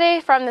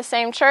activity from the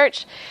same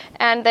church,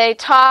 and they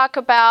talk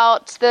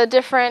about the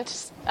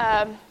different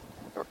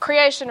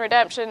creation,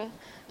 redemption,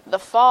 the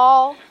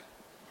fall,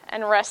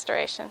 and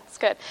restoration. It's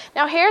good.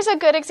 Now, here's a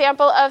good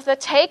example of the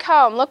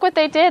take-home. Look what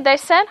they did. They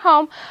sent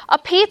home a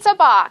pizza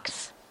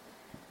box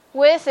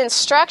with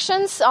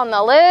instructions on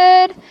the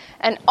lid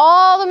and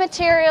all the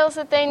materials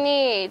that they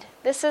need.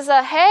 This is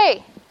a,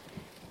 hey,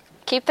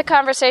 keep the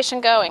conversation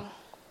going.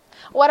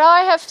 What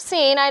I have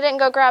seen, I didn't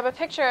go grab a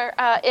picture,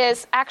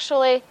 is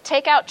actually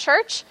Takeout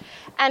Church,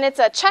 and it's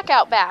a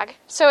checkout bag.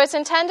 So it's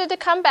intended to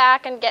come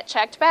back and get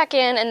checked back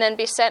in and then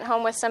be sent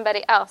home with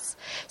somebody else.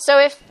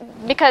 So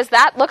because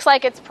that looks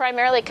like it's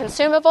primarily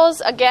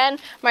consumables, again,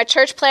 my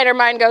church planner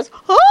mind goes,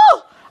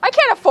 oh, I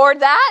can't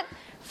afford that.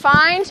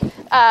 Find,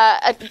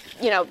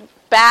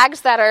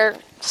 bags that are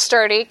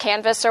sturdy,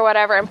 canvas or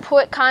whatever, and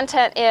put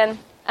content in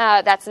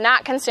that's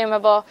not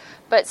consumable,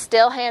 but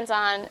still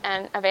hands-on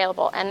and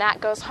available. And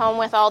that goes home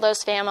with all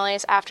those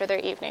families after their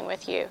evening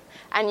with you.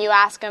 And you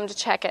ask them to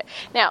check it.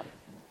 Now,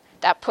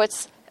 that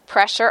puts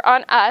pressure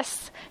on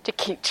us to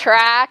keep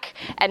track.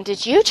 And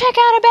did you check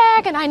out a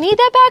bag? And I need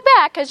that bag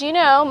back. Because,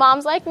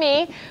 moms like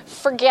me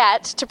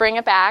forget to bring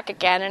it back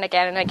again and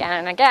again and again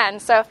and again.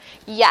 So,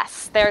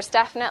 yes, there's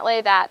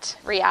definitely that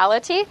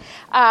reality.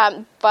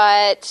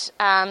 But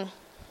I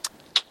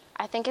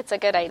think it's a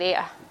good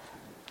idea.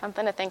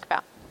 Something to think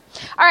about.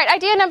 All right,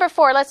 idea number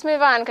 4. Let's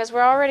move on because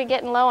we're already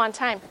getting low on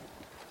time.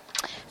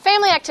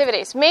 Family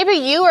activities. Maybe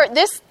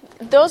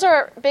those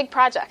are big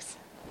projects.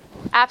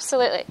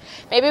 Absolutely.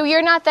 Maybe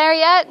you're not there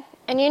yet,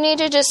 and you need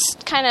to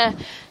just kind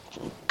of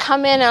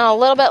come in a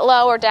little bit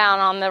low or down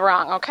on the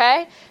rung,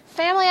 okay?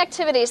 Family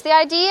activities. The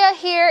idea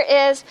here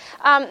is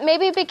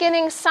maybe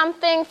beginning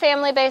something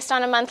family-based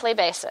on a monthly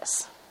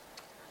basis,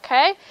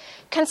 okay?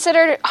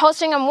 Consider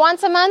hosting them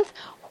once a month,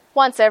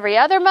 once every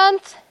other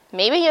month,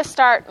 Maybe you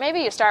start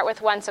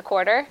with once a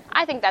quarter.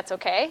 I think that's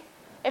okay.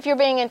 If you're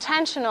being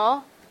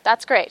intentional,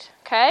 that's great,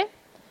 okay?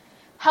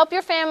 Help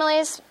your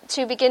families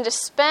to begin to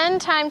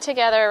spend time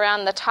together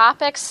around the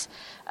topics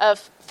of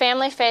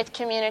family, faith,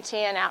 community,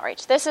 and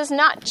outreach. This is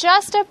not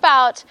just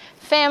about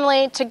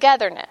family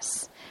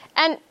togetherness.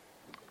 And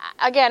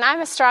again,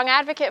 I'm a strong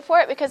advocate for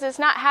it because it's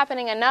not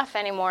happening enough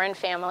anymore in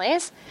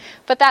families,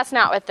 but that's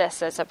not what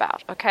this is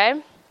about,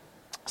 okay?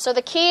 So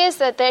the key is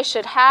that they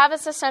should have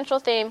as a central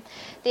theme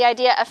the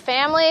idea of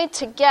family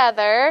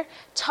together,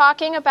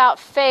 talking about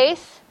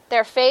faith,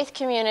 their faith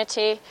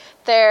community,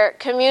 their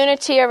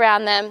community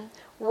around them,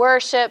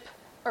 worship,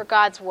 or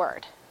God's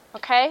Word,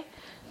 okay?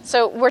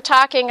 So we're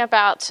talking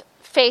about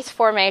faith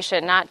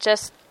formation, not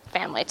just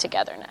family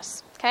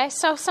togetherness, okay?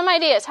 So some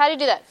ideas. How do you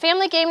do that?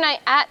 Family game night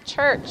at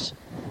church,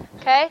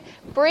 okay?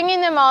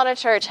 Bringing them all to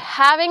church,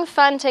 having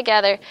fun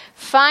together,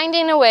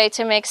 finding a way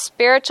to make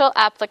spiritual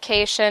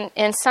application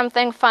in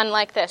something fun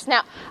like this.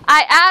 Now,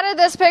 I added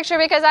this picture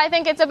because I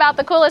think it's about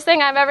the coolest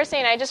thing I've ever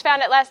seen. I just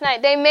found it last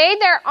night. They made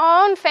their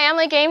own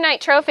family game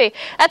night trophy.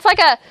 That's like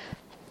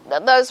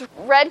those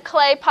red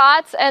clay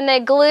pots, and they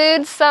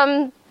glued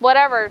some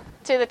whatever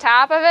to the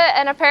top of it,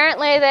 and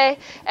apparently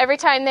every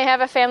time they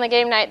have a family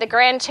game night, the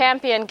grand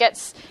champion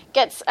gets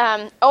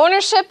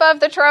ownership of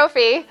the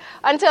trophy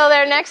until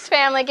their next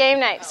family game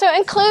night. So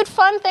include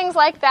fun things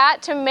like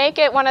that to make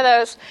it one of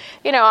those,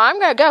 I'm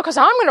going to go because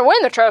I'm going to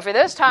win the trophy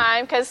this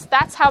time, because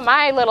that's how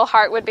my little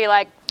heart would be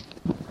like,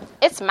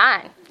 it's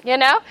mine, You're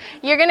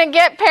going to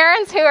get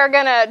parents who are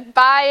going to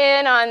buy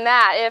in on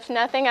that, if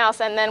nothing else,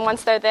 and then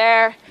once they're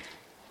there,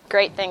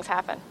 great things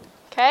happen,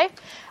 okay?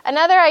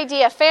 Another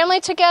idea,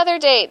 family together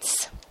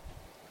dates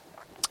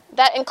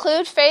that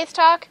include faith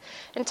talk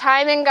and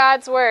time in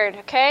God's Word,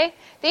 okay?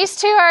 These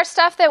two are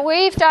stuff that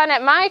we've done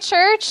at my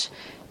church.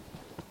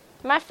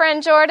 My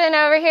friend Jordan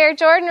over here,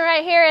 Jordan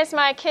right here is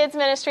my kids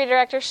ministry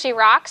director. She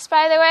rocks,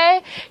 by the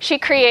way. She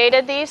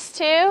created these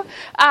two.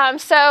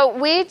 So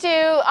we do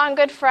on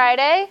Good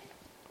Friday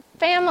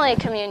family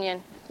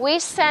communion. We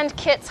send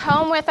kits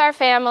home with our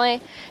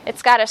family.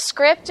 It's got a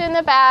script in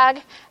the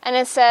bag, and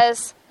it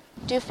says,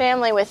 do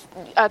family with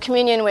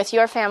communion with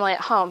your family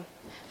at home.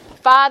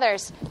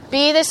 Fathers,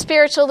 be the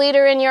spiritual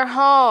leader in your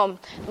home.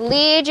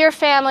 Lead your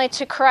family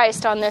to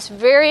Christ on this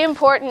very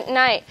important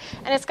night.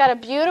 And it's got a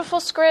beautiful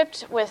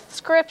script with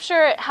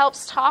scripture. It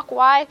helps talk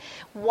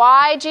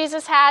why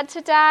Jesus had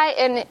to die.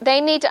 And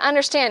they need to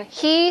understand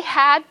he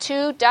had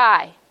to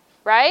die,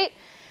 right?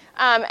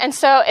 And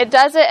so it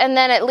does it, and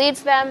then it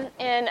leads them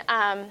in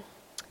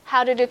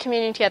how to do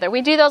communion together.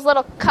 We do those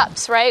little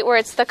cups, right, where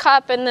it's the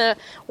cup and the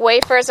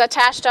wafers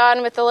attached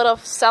on with the little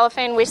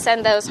cellophane. We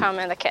send those home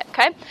in the kit,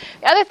 okay?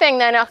 The other thing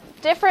then, a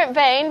different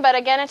vein, but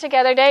again a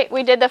together date,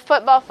 we did the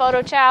football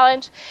photo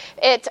challenge.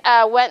 It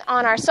went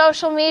on our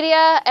social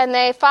media, and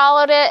they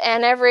followed it,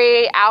 and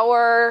every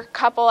hour,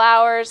 couple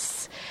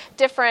hours,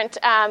 different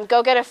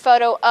go get a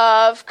photo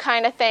of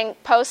kind of thing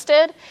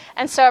posted.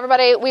 And so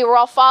we were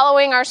all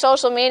following our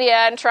social media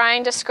and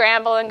trying to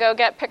scramble and go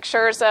get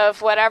pictures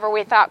of whatever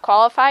we thought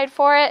qualified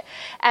for it.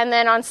 And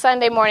then on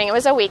Sunday morning, it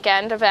was a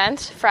weekend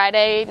event,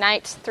 Friday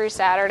night through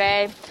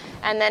Saturday.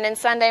 And then in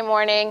Sunday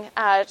morning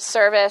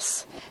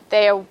service,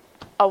 they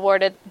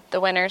awarded the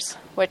winners,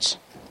 which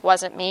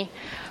wasn't me.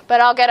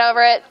 But I'll get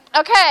over it.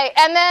 Okay,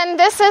 and then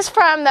this is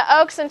from the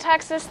Oaks in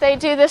Texas. They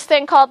do this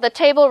thing called the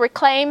Table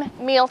Reclaim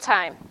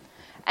Mealtime.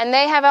 And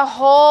they have a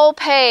whole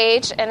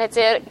page, and it's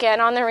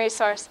again on the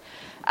resource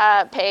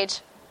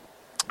page,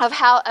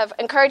 of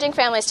encouraging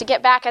families to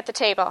get back at the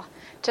table,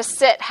 to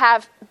sit,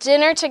 have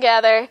dinner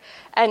together,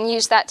 and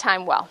use that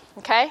time well.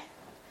 Okay?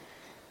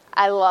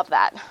 I love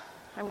that.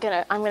 I'm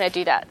gonna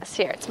do that this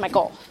year. It's my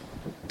goal.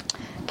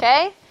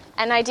 Okay?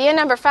 And idea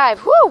number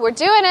 5. Whoo, we're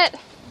doing it.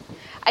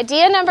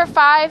 Idea number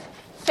 5,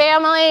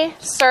 family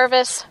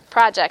service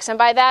projects. And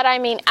by that I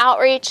mean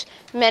outreach,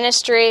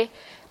 ministry,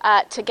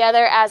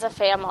 together as a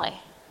family.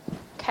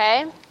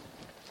 Okay?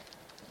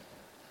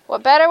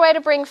 What better way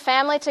to bring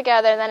family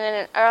together than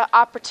an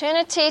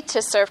opportunity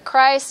to serve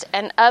Christ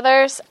and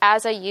others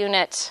as a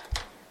unit?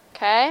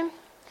 Okay?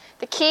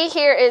 The key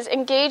here is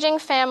engaging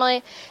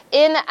family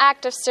in the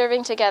act of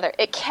serving together.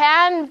 It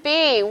can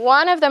be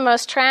one of the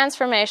most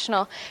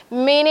transformational,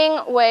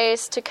 meaning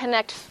ways to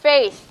connect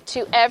faith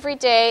to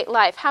everyday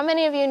life. How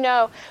many of you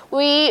know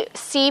we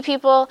see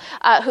people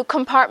who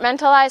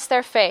compartmentalize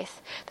their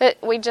faith?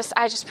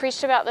 I just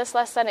preached about this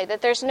last Sunday,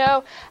 that there's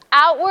no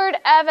outward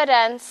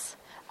evidence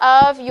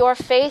of your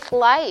faith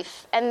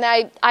life. And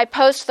I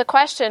posed the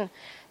question,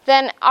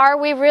 then are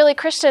we really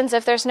Christians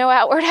if there's no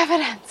outward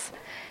evidence?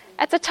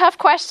 That's a tough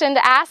question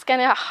to ask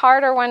and a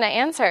harder one to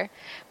answer,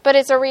 but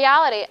it's a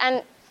reality.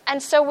 And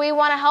so we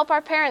want to help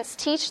our parents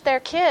teach their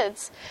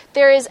kids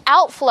there is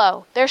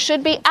outflow. There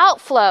should be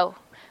outflow,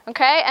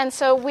 okay? And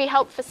so we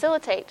help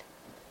facilitate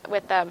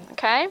with them,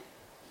 okay?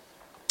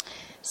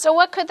 So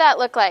what could that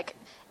look like?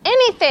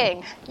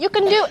 anything. You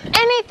can do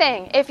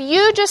anything. If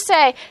you just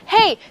say,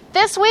 hey,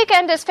 this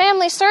weekend is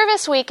family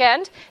service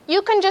weekend,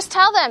 you can just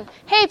tell them,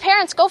 hey,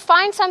 parents, go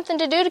find something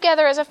to do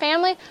together as a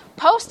family,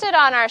 post it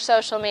on our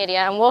social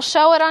media, and we'll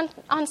show it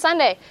on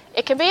Sunday.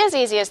 It can be as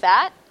easy as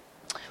that.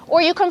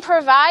 Or you can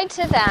provide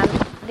to them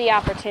the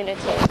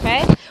opportunity,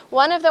 okay?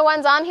 One of the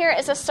ones on here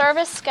is a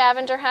service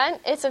scavenger hunt.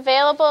 It's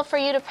available for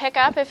you to pick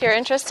up if you're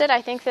interested.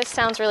 I think this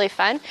sounds really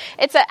fun.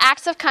 It's an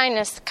acts of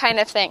kindness kind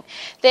of thing.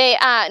 They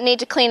need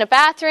to clean a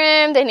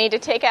bathroom. They need to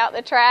take out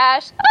the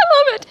trash.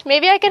 I love it.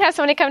 Maybe I can have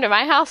somebody come to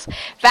my house,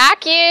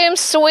 vacuum,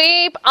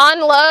 sweep,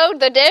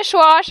 unload the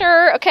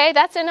dishwasher. Okay,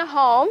 that's in a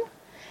home.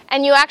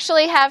 And you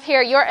actually have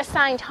here your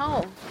assigned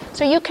home.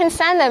 So you can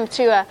send them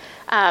to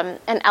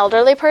an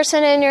elderly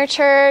person in your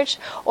church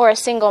or a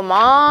single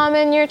mom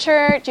in your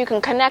church. You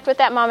can connect with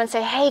that mom and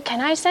say, hey, can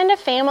I send a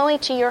family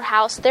to your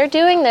house? They're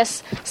doing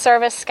this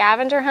service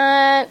scavenger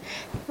hunt.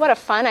 What a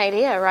fun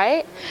idea,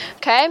 right?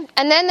 Okay.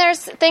 And then there's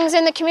things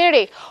in the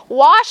community.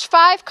 Wash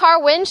 5-car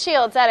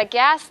windshields at a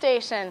gas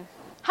station.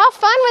 How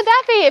fun would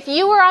that be if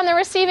you were on the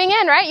receiving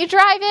end, right? You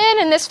drive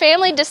in and this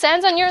family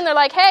descends on you and they're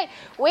like, hey,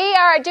 we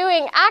are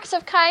doing acts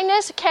of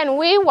kindness. Can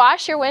we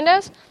wash your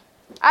windows?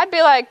 I'd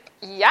be like,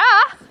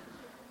 yeah.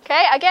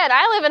 Okay, again,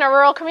 I live in a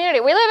rural community.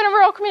 We live in a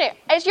rural community.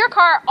 Is your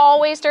car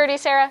always dirty,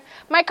 Sarah?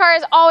 My car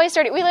is always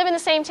dirty. We live in the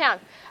same town.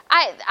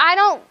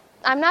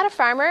 I'm not a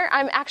farmer.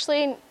 I'm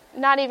actually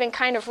not even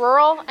kind of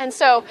rural. And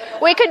so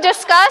we could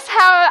discuss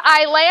how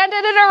I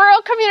landed in a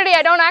rural community.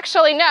 I don't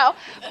actually know.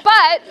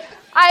 But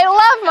I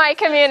love my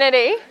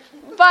community.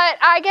 But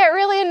I get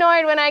really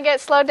annoyed when I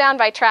get slowed down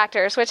by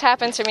tractors, which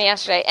happened to me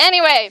yesterday.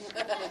 Anyway,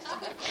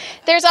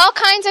 there's all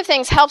kinds of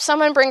things. Help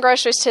someone bring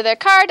groceries to their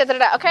car.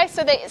 Okay,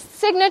 so the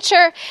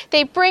signature,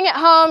 they bring it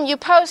home. You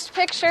post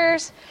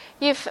pictures.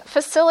 You've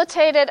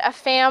facilitated a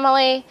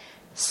family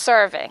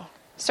serving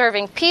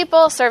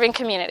people, serving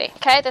community.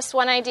 Okay, this is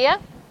one idea.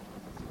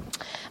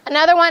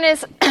 Another one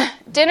is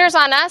Dinners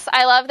on Us.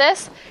 I love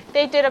this.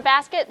 They did a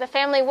basket. The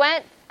family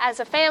went as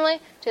a family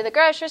to the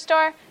grocery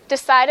store,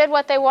 decided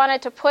what they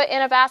wanted to put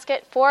in a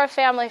basket for a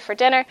family for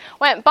dinner,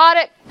 went, bought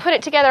it, put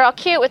it together all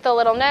cute with a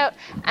little note,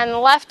 and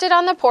left it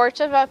on the porch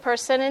of a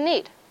person in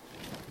need.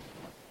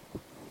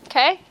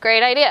 Okay,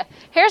 great idea.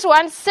 Here's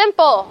one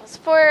simple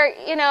for,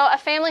 a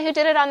family who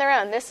did it on their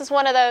own. This is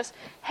one of those,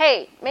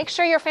 hey, make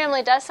sure your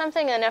family does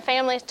something, and a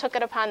family took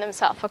it upon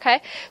themselves,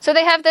 okay? So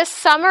they have this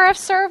summer of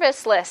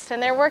service list,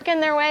 and they're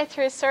working their way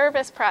through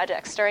service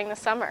projects during the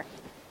summer.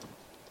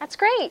 That's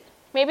great.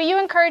 Maybe you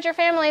encourage your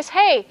families,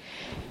 hey,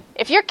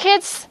 if your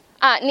kids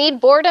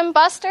need boredom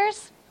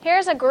busters,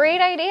 here's a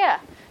great idea.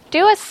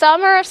 Do a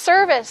summer of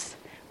service.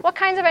 What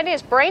kinds of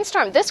ideas?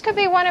 Brainstorm. This could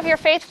be one of your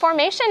faith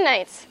formation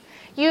nights.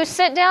 You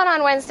sit down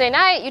on Wednesday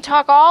night, you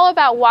talk all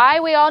about why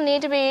we all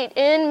need to be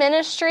in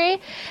ministry,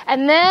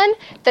 and then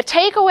the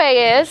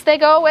takeaway is they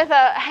go with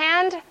a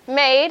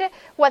handmade,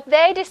 what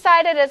they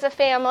decided as a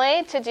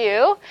family to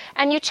do,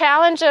 and you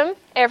challenge them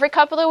every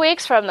couple of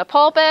weeks from the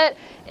pulpit,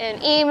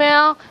 in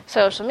email,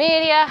 social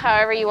media,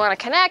 however you want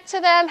to connect to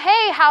them.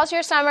 Hey, how's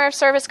your summer of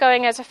service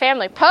going as a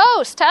family?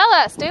 Post, tell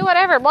us, do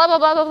whatever, blah, blah,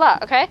 blah, blah, blah,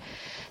 okay?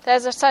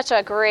 That is such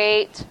a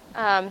great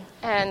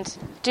and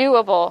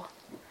doable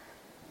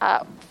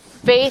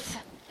faith,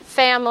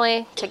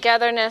 family,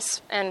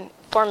 togetherness, and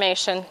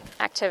formation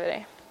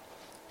activity.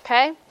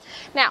 Okay?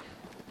 Now,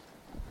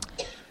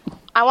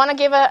 I want to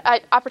give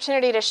an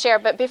opportunity to share,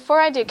 but before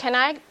I do, can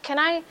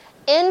I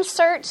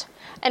insert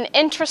an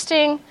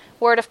interesting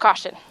word of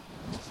caution?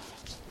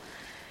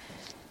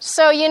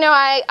 So,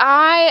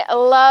 I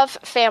love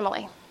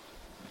family.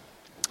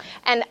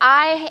 And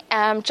I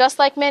am, just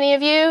like many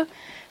of you,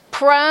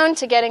 prone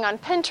to getting on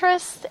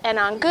Pinterest and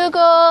on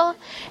Google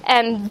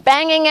and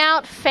banging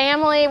out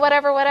family,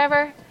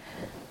 whatever.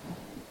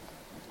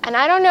 And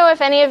I don't know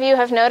if any of you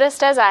have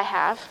noticed, as I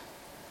have,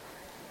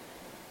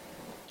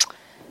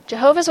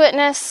 Jehovah's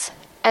Witness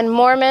and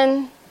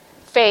Mormon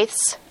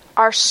faiths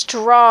are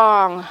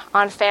strong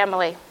on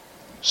family.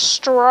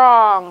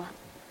 Strong.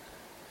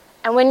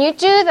 And when you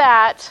do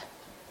that,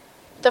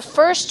 the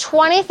first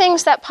 20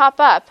 things that pop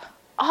up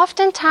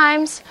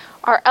oftentimes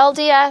are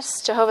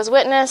LDS, Jehovah's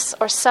Witness,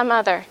 or some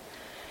other.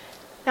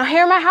 Now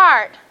hear my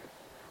heart.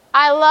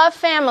 I love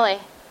family,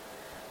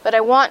 but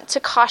I want to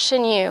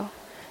caution you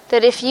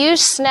that if you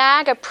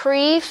snag a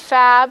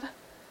prefab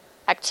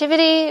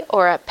activity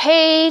or a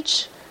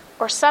page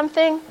or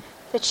something,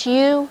 that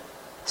you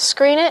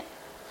screen it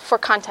for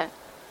content.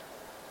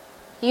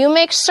 You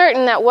make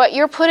certain that what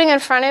you're putting in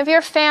front of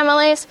your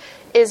families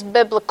is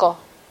biblical,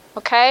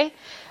 okay?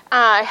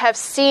 I have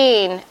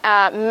seen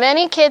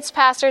many kids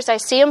pastors, I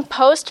see them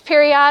post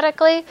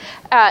periodically.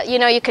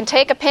 You can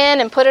take a pin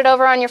and put it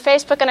over on your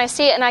Facebook, and I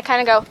see it, and I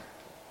kind of go,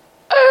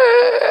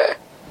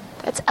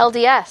 that's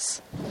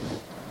LDS.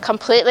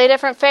 Completely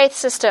different faith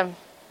system.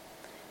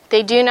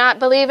 They do not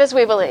believe as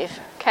we believe,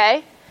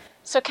 okay?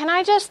 So can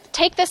I just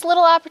take this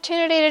little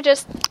opportunity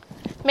to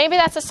maybe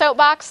that's a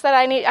soapbox that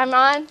I'm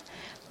on,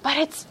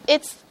 but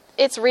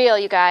it's real,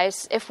 you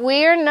guys. If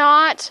we're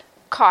not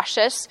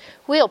cautious,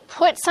 we'll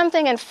put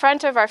something in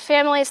front of our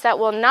families that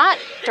will not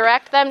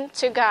direct them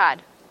to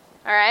God.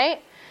 All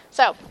right?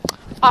 So,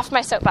 off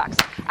my soapbox.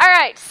 All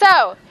right,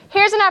 so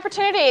here's an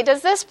opportunity.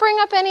 Does this bring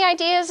up any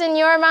ideas in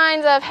your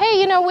minds of,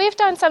 hey, we've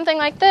done something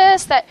like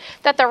this that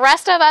the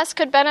rest of us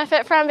could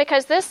benefit from?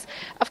 Because this,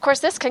 of course,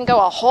 this can go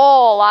a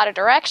whole lot of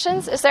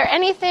directions. Is there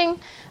anything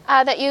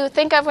that you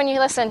think of when you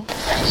listen?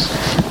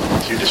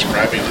 Yes. You're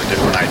describing the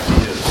different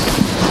ideas.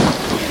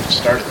 We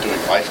started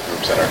doing life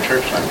groups at our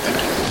church, and I'm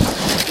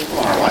thinking people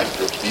in our life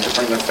groups need to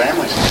bring their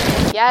families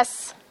in.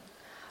 Yes.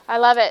 I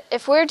love it.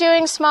 If we're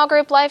doing small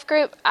group, life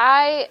group,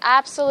 I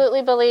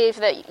absolutely believe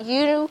that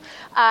you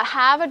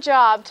have a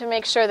job to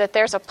make sure that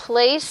there's a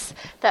place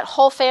that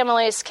whole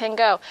families can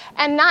go.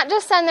 And not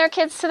just send their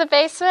kids to the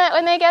basement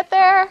when they get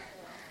there.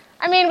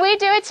 I mean, we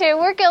do it too.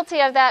 We're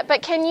guilty of that.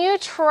 But can you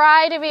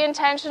try to be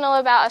intentional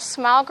about a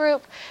small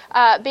group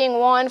being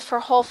one for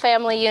whole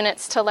family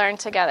units to learn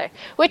together?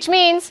 Which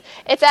means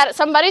it's at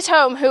somebody's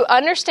home who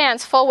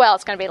understands full well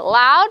it's going to be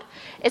loud,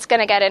 it's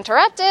going to get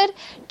interrupted,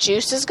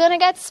 juice is going to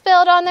get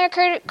spilled on their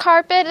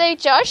carpet, they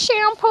just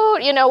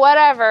shampooed,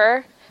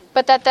 whatever.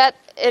 But that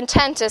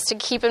intent is to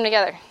keep them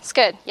together. It's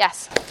good.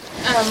 Yes?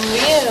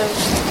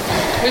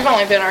 We've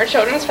only been our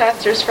children's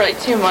pastors for like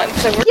 2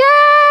 months. So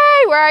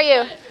Yay! Where are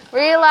you?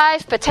 Real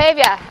Life,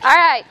 Batavia. All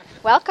right.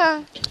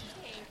 Welcome.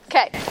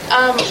 Okay.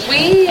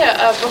 We,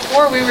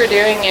 before we were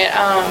doing it,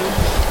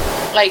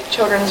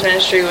 children's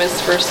ministry was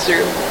 1st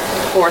through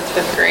 4th,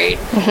 5th grade.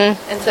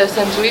 Mm-hmm. And so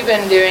since we've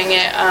been doing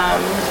it,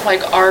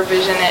 our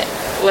vision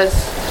was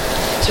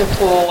to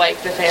pull,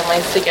 the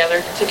families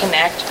together to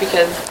connect,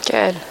 because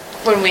good.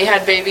 When we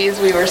had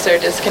babies, we were so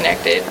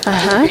disconnected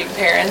from being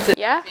parents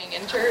and being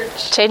in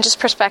church. Changes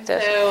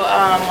perspective. So,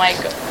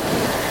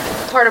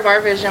 part of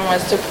our vision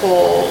was to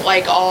pull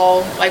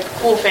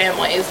cool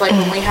families.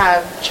 When we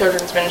have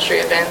children's ministry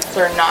events,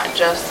 they're not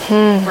just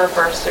for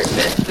 1st through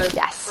 5th.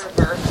 They're for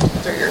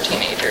birth through your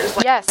teenagers.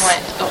 Yes. We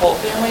want the whole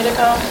family to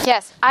come.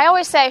 Yes. I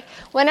always say,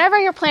 whenever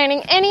you're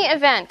planning any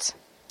event,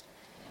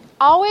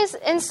 always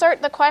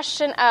insert the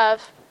question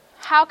of,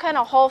 how can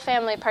a whole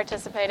family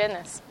participate in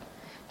this?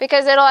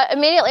 Because it'll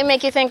immediately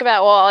make you think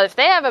about, well, if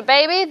they have a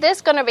baby, this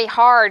is going to be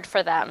hard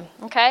for them,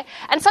 okay?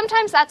 And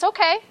sometimes that's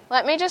okay.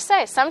 Let me just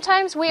say,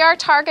 sometimes we are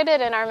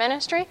targeted in our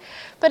ministry.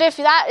 But if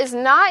that is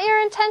not your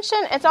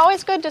intention, it's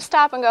always good to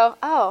stop and go,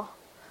 oh,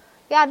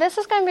 yeah, this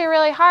is going to be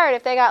really hard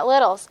if they got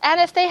littles.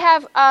 And if they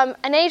have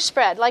an age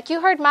spread. Like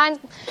you heard mine,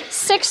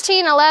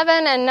 16,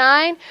 11, and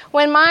 9.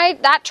 When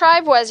that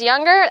tribe was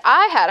younger,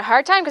 I had a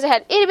hard time because I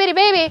had itty-bitty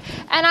baby,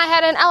 and I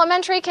had an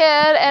elementary kid,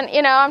 and,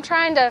 I'm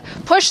trying to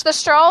push the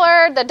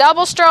stroller, the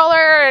double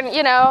stroller, and,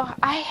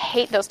 I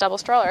hate those double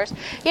strollers,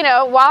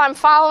 while I'm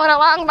following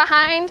along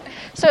behind.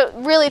 So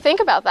really think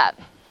about that.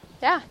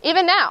 Yeah,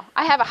 even now,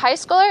 I have a high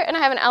schooler and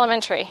I have an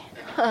elementary.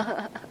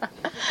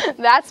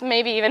 That's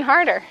maybe even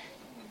harder.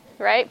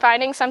 Right?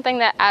 Finding something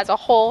that as a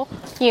whole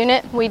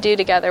unit we do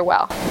together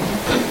well.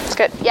 It's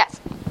good. Yes?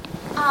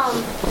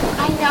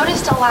 I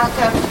noticed a lack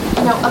of,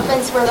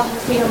 events where the whole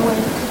family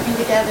could be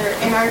together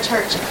in our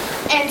church.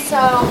 And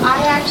so my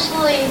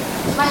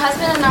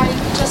husband and I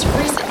just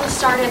recently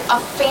started a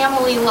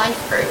family life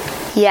group.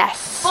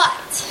 Yes. But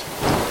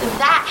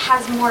that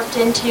has morphed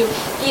into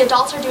the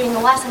adults are doing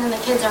the lesson and the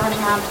kids are running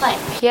around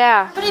playing.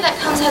 Yeah. Everybody that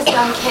comes has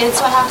young kids,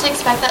 so I have to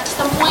expect that to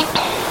some point.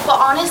 But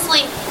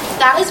honestly,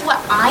 that is what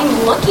I'm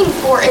looking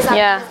for. I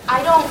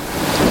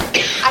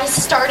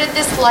started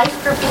this life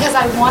group because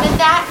I wanted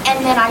that,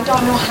 and then I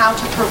don't know how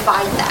to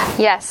provide that.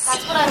 Yes.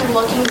 That's what I'm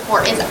looking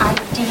for, is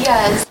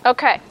ideas.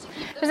 Okay.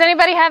 Does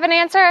anybody have an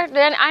answer?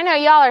 Then I know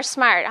y'all are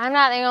smart. I'm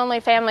not the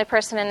only family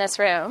person in this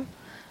room.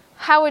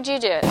 How would you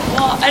do it?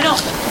 Well, I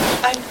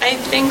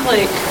think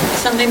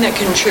something that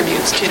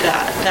contributes to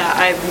that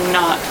I'm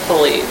not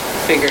fully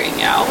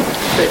figuring out,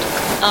 but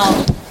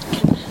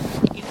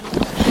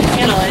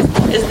analyze,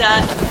 is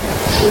that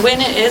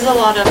when it is a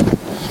lot of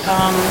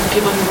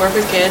people who work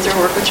with kids or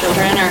work with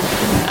children or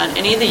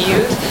any of the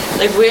youth,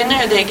 when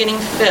are they getting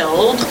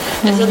filled?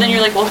 And so then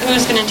you're like, well,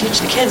 who's going to teach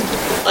the kids?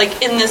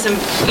 In this, in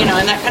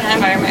that kind of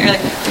environment, you're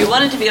like, we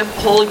want it to be a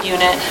whole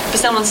unit, but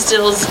someone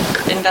still's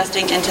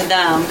investing into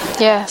them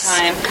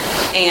time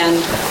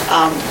and,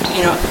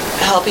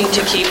 helping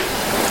to keep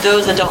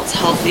those adults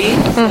healthy.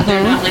 So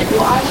they're not like,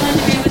 well, I want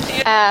to be with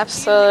you.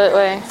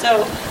 Absolutely.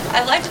 So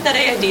I liked that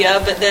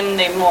idea, but then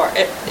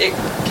it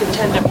can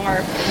tend to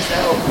morph.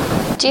 So,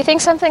 do you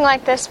think something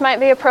like this might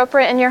be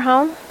appropriate in your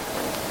home?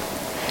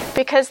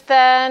 Because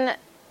then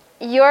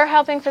you're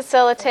helping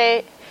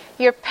facilitate,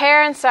 your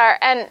parents are,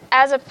 and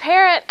as a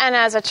parent and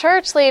as a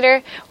church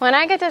leader, when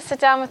I get to sit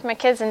down with my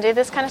kids and do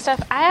this kind of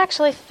stuff, I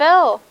actually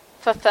feel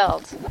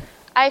fulfilled.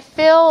 I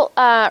feel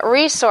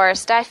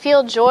resourced. I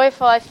feel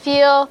joyful. I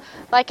feel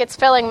like it's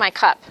filling my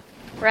cup,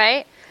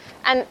 right?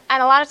 And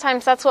a lot of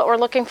times that's what we're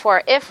looking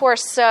for if we're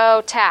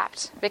so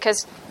tapped,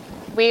 because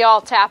we all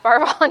tap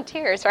our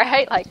volunteers,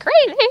 right? Like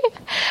crazy.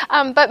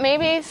 But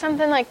maybe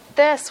something like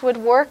this would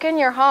work in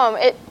your home.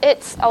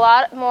 It's a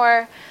lot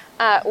more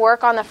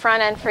work on the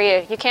front end for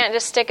you. You can't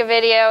just stick a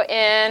video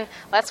in,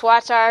 let's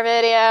watch our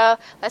video,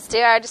 let's do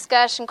our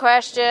discussion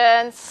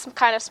questions, some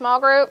kind of small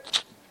group.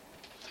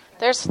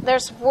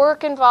 There's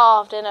work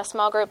involved in a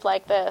small group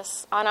like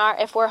this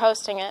if we're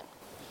hosting it,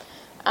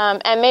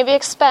 and maybe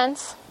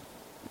expense.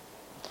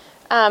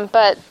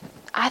 But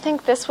I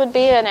think this would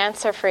be an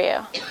answer for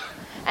you.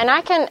 And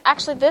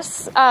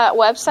this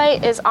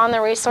website is on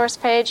the resource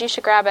page. You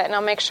should grab it, and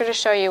I'll make sure to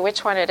show you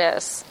which one it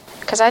is,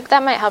 because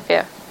that might help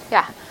you.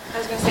 Yeah. I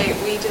was going to say,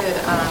 we did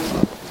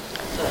the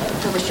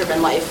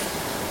purpose-driven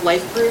life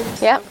group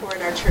before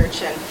in our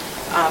church, and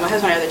my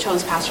husband and I are the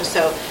children's pastor,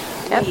 so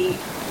we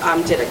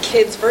did a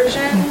kids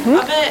version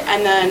of it,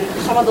 and then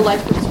some of the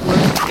life groups were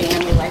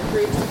family life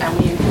groups, and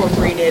we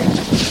incorporated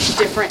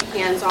different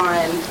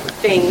hands-on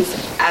things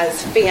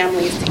as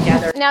families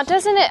together. Now,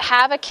 doesn't it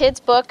have a kid's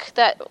book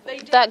that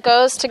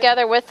goes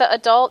together with the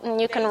adult,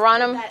 and you can run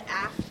them? That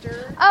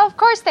after. Oh, of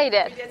course they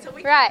did. We did, so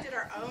we right. did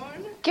our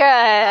own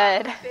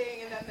Good.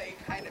 thing, and then they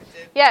kind of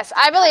did. Yes,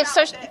 I believe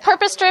so.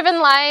 Purpose-driven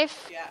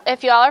life.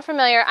 If you all are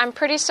familiar, I'm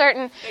pretty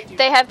certain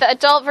they have the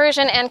adult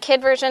version and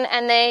kid version,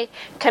 and they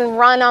can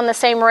run on the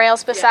same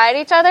rails beside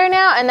each other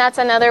now, and that's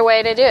another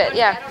way to do it.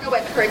 Yeah. I don't know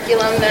what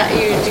curriculum that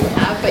you do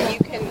have, but you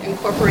can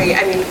incorporate.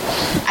 I mean,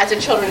 as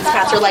a children's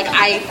pastor, that's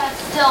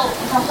still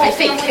the whole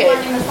family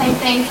learning the same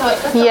thing, so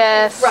it's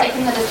just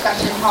taking the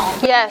discussion home.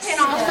 Yes. You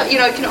can also, you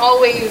can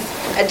always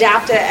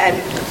adapt it and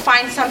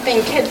find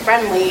something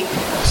kid-friendly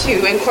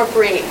to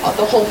incorporate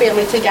the whole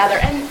family together.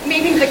 And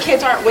maybe the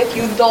kids aren't with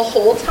you the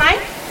whole time,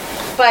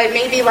 but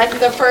maybe like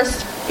the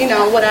first,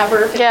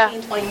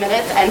 15, 20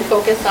 minutes, and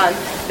focus on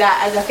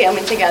that as a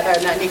family together.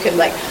 And then you can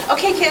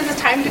okay, kids, it's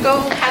time to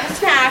go have a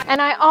snack.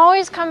 And I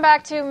always come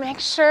back to make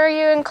sure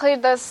you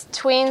include those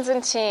tweens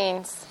and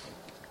teens.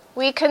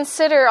 We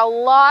consider a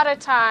lot of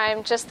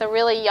time just the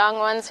really young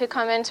ones who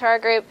come into our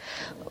group.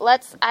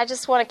 I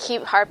just want to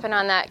keep harping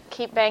on that,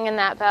 keep banging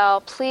that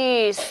bell.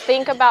 Please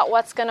think about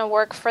what's going to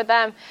work for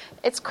them.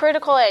 It's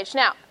critical age.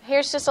 Now,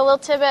 here's just a little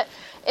tidbit.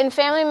 In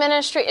family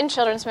ministry, in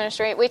children's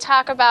ministry, we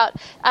talk about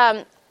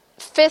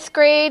 5th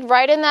grade,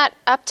 right in that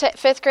up to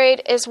 5th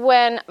grade is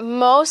when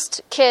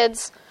most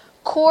kids'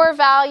 core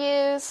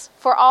values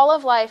for all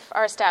of life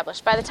are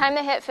established by the time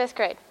they hit 5th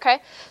grade, okay?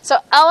 So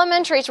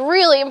elementary is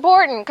really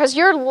important because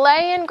you're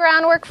laying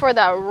groundwork for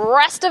the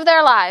rest of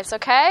their lives,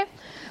 okay?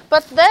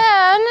 But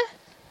then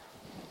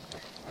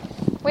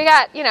we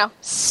got,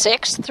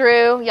 6th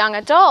through young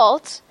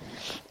adult,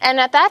 and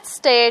at that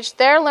stage,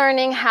 they're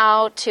learning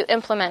how to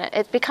implement it.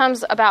 It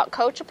becomes about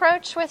coach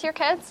approach with your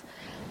kids,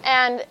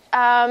 and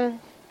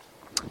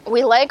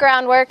we lay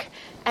groundwork,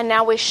 and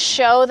now we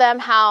show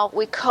them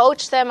we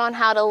coach them on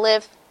how to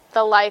live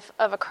the life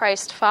of a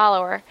Christ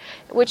follower,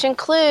 which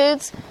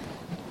includes,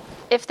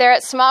 if they're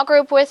at small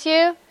group with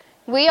you,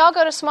 we all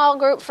go to small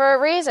group for a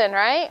reason,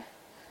 right?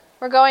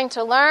 We're going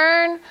to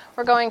learn,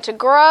 we're going to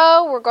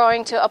grow, we're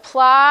going to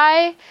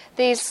apply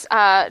these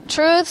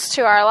truths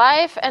to our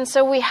life, and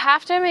so we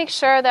have to make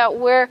sure that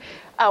we're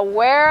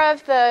aware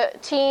of the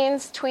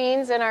teens,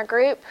 tweens in our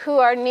group who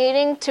are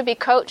needing to be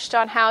coached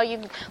on how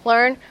you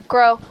learn,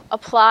 grow,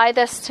 apply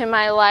this to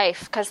my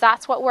life, because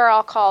that's what we're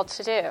all called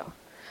to do.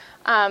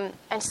 And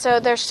so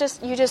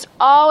you just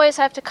always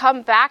have to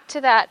come back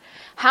to that.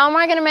 How am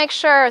I going to make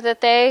sure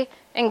that they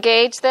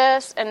engage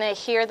this and they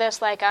hear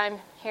this like I'm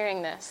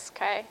hearing this,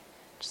 okay?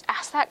 Just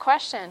ask that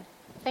question.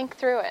 Think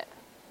through it.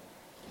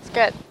 It's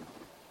good.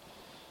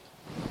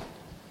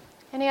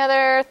 Any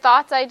other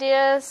thoughts,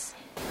 ideas?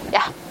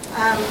 Yeah.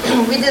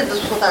 We did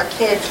this with our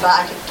kids, but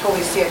I could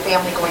totally see a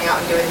family going out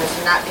and doing this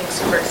and not being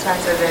super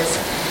expensive, is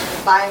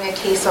buying a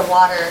case of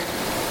water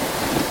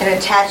and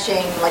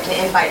attaching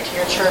an invite to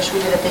your church. We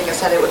did a thing that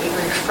said it would be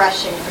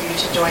refreshing for you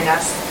to join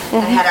us,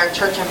 and had our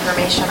church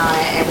information on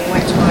it, and we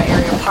went to an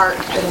area park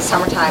in the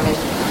summertime and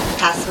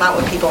passed them out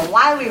with people. And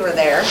while we were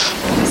there,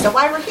 we said,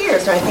 why we're here,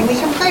 is there anything we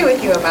can pray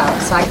with you about?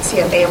 So I can see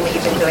a family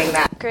even doing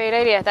that. Great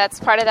idea. That's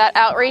part of that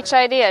outreach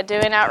idea,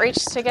 doing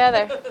outreach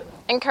together.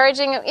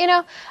 Encouraging,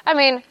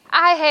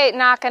 I hate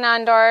knocking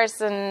on doors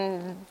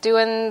and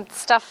doing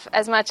stuff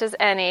as much as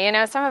any.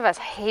 Some of us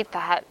hate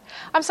that.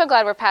 I'm so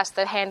glad we're past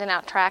the handing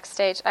out tract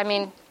stage.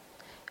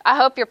 I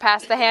hope you're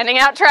past the handing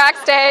out tract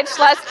stage.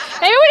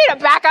 Maybe we need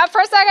to back up for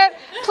a second.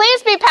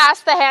 Please be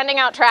past the handing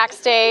out tract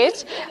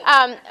stage.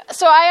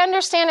 So I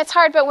understand it's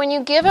hard, but when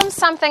you give them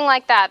something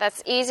like that,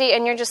 that's easy,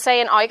 and you're just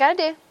saying, all you got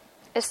to do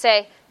is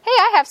say, hey,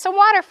 I have some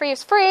water for you.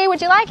 It's free.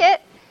 Would you like it?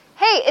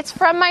 Hey, it's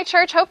from my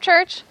church, Hope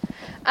Church.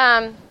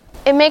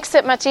 It makes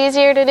it much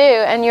easier to do,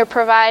 and you're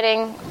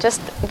providing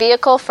just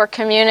vehicle for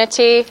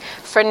community,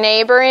 for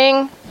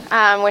neighboring,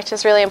 which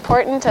is really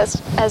important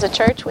as a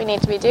church we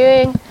need to be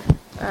doing.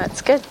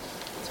 It's good.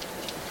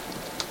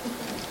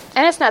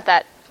 And it's not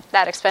that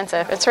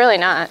expensive. It's really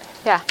not.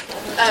 Yeah.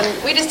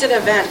 We just did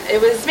an event.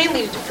 It was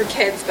mainly for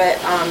kids, but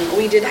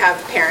we did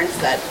have parents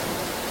that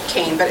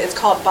came, but it's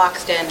called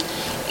Boxed In.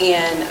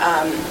 And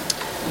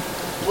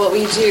what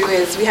we do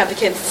is we have the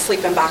kids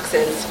sleep in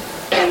boxes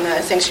in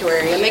the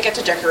sanctuary, and they get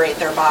to decorate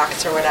their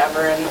box or whatever,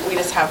 and we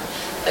just have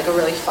a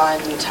really fun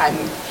time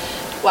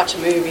watch a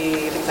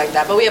movie, things like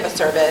that. But we have a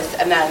service,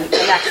 and then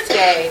the next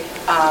day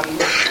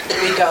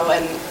we go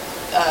and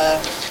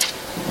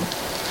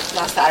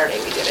last Saturday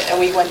we did it, and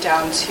we went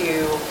down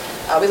to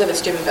we live in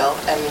Steubenville,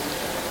 and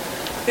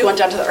we went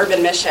down to the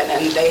Urban Mission,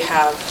 and they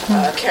have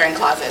a caring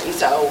closet, and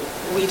so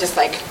we just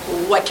like,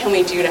 what can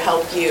we do to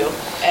help you?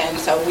 And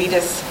so we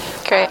just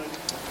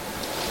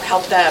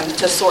help them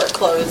to sort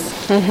clothes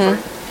for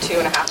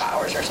 2.5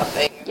 hours or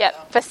something. Yep,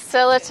 so.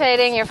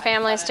 Facilitating your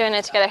families doing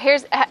it together.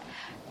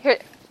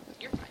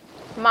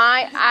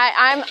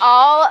 I'm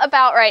all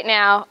about right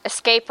now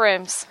escape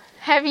rooms.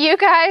 Have you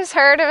guys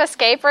heard of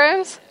escape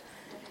rooms?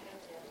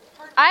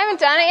 I haven't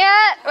done it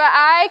yet, but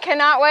I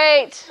cannot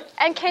wait.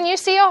 And can you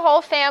see a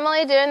whole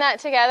family doing that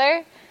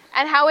together?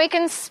 And how we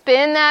can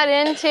spin that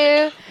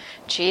into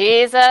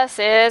Jesus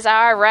is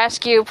our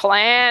rescue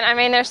plan. I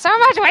mean, there's so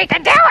much we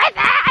can do with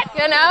that,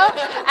 you know?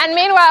 And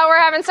meanwhile, we're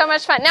having so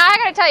much fun. Now, I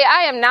got to tell you,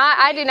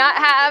 I do not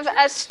have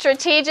a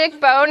strategic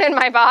bone in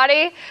my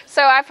body,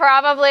 so I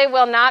probably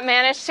will not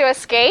manage to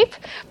escape.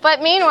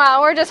 But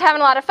meanwhile, we're just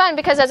having a lot of fun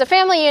because as a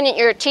family unit,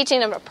 you're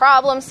teaching them to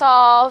problem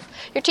solve.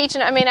 You're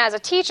teaching, as a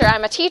teacher,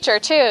 I'm a teacher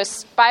too,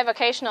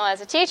 bivocational as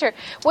a teacher.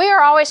 We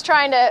are always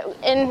trying to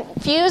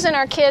infuse in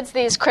our kids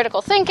these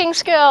critical thinking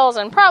skills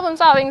and problem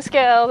solving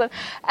skills.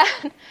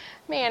 And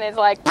man, it's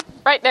like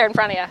right there in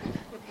front of you.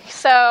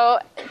 So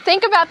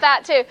think about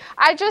that too.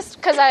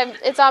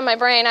 It's on my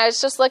brain. I was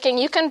just looking.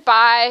 You can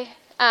buy,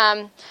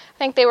 I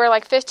think they were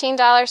like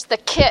 $15, the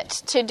kit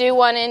to do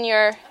one of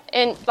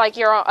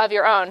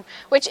your own,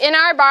 which in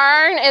our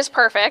barn is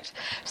perfect.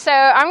 So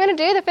I'm going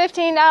to do the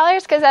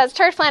 $15 because as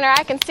church planner,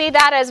 I can see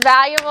that as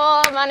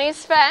valuable money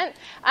spent.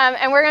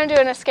 And we're going to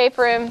do an escape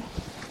room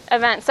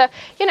event. So,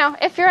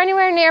 if you're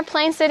anywhere near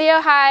Plain City,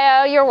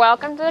 Ohio, you're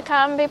welcome to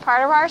come be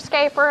part of our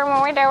escape room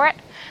when we do it.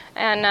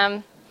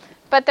 And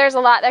but there's a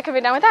lot that can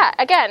be done with that.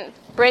 Again,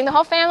 bring the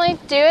whole family,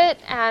 do it,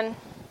 and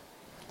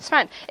it's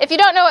fun. If you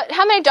don't know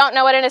how many don't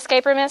know what an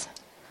escape room is?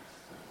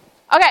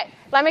 Okay,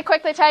 let me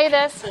quickly tell you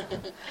this.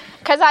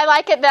 Because I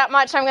like it that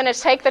much, I'm going to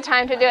take the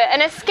time to do it.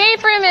 An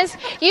escape room is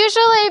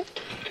usually,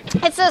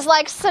 it's this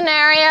like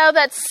scenario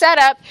that's set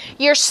up.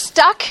 You're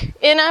stuck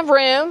in a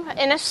room,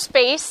 in a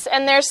space,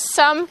 and there's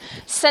some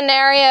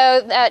scenario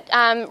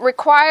that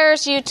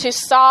requires you to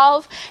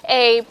solve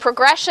a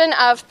progression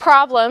of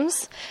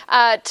problems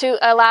to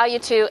allow you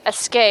to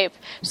escape.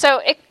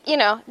 So,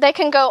 they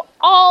can go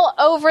all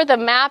over the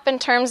map in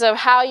terms of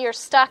how you're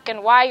stuck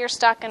and why you're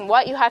stuck and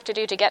what you have to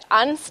do to get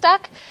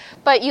unstuck.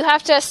 But you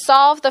have to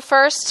solve the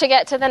first to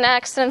get to the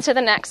next and to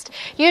the next.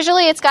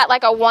 Usually it's got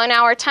like a 1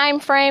 hour time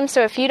frame,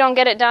 so if you don't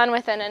get it done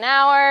within an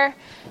hour,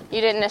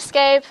 you didn't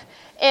escape.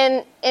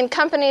 In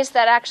companies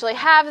that actually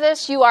have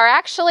this, you are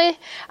actually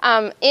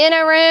in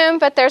a room,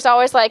 but there's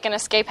always like an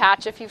escape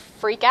hatch. If you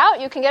freak out,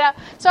 you can get out.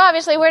 So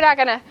obviously we're not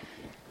going to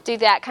do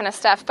that kind of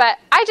stuff, but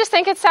I just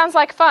think it sounds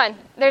like fun.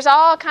 There's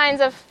all kinds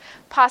of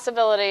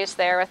possibilities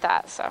there with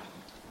that. So, all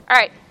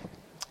right,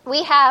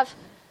 we have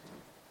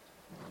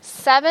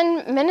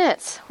 7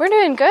 minutes. We're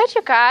doing good,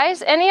 you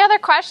guys. Any other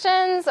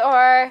questions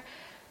or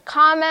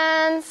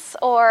comments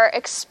or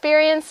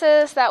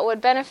experiences that would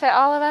benefit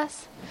all of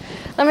us?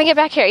 Let me get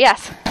back here.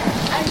 Yes?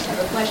 I just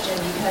have a question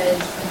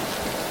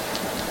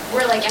because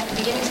we're like at the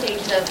beginning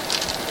stages of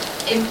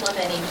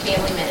implementing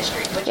family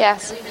ministry, which I'm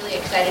really, really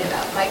excited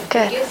about. My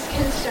biggest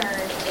concern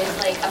is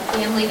like a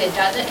family that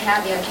doesn't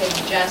have young kids,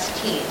 just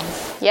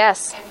teens.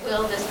 Yes. And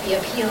will this be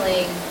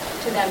appealing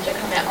to them to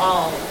come at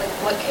all? Like,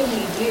 what can we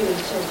do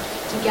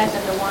to get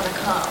them to want to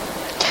come?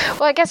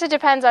 Well, I guess it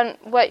depends on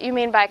what you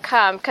mean by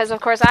come, because,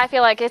 of course, I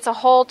feel like it's a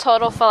whole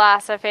total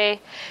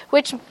philosophy,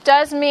 which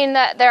does mean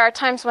that there are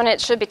times when it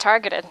should be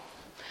targeted.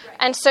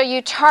 And so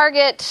you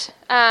target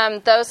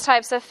those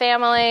types of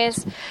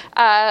families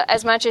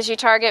as much as you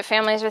target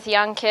families with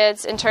young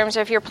kids in terms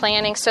of your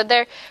planning. So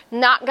they're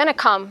not going to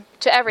come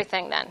to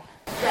everything then.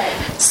 Right.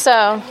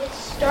 So it's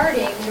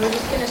starting, we're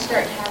just going to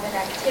start having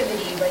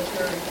activity like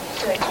you're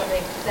doing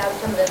something. That was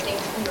some of the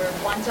things we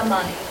were once a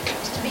month,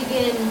 just to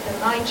begin the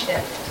mind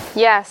shift.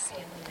 Yes.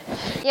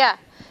 Yeah.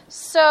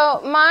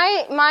 So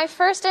my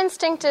first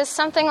instinct is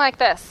something like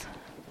this.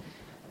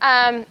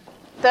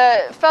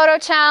 The photo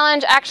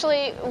challenge,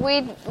 actually,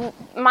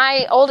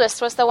 my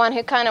oldest was the one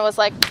who kind of was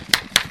like,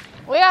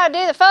 we got to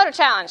do the photo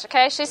challenge,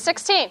 okay? She's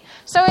 16.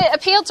 So it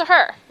appealed to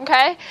her,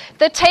 okay?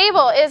 The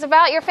table is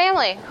about your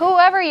family,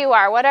 whoever you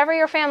are, whatever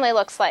your family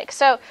looks like.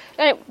 So,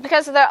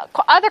 because the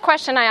other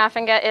question I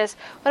often get is,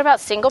 what about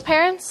single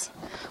parents?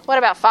 What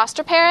about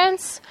foster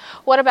parents?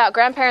 What about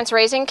grandparents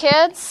raising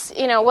kids?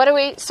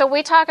 So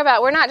we talk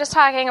about, we're not just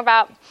talking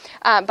about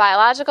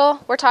biological,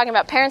 we're talking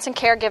about parents and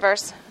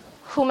caregivers,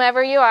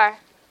 whomever you are.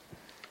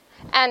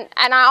 And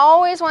I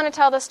always want to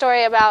tell the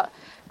story about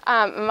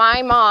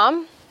my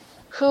mom,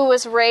 who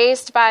was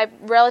raised by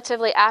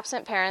relatively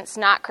absent parents,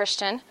 not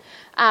Christian,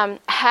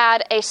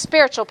 had a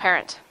spiritual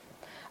parent,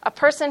 a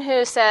person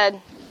who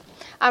said,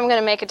 I'm going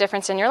to make a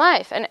difference in your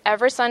life. And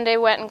every Sunday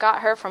went and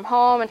got her from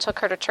home and took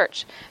her to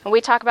church. And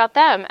we talk about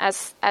them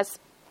as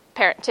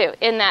parent too,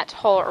 in that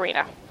whole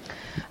arena.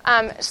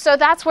 So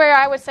that's where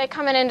I would say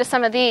coming into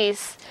some of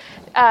these.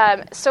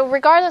 So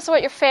regardless of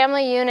what your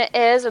family unit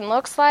is and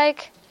looks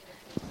like,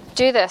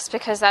 do this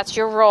because that's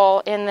your role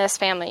in this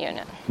family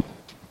unit.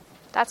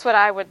 That's what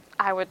I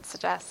would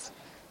suggest.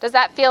 Does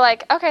that feel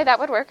like, okay, that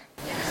would work?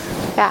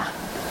 Yeah.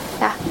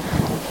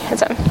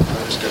 Hands up. I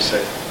was just going to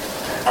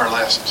say, our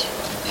last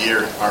year,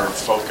 our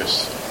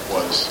focus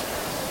was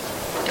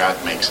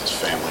God makes his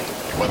family.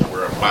 Whether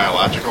we're a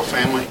biological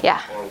family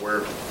or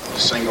we're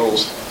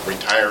singles,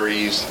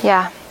 retirees,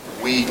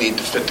 we need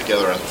to fit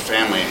together as a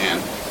family,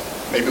 and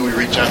maybe we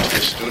reach out to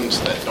the students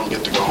that don't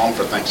get to go home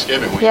for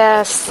Thanksgiving. We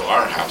invite them to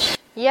our house.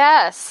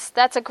 Yes,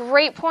 that's a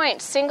great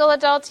point. Single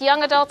adults,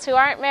 young adults who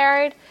aren't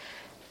married,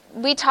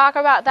 we talk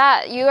about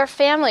that. You are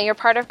family. You're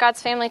part of God's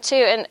family too.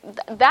 And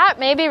that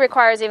maybe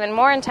requires even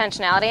more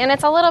intentionality. And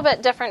it's a little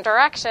bit different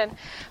direction.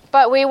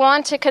 But we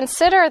want to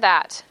consider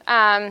that.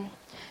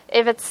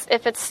 If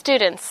it's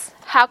students,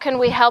 how can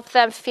we help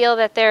them feel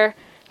that they're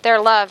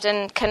loved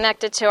and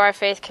connected to our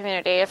faith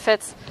community? If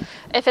it's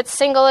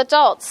single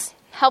adults,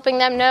 helping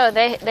them know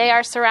they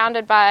are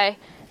surrounded by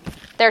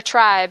their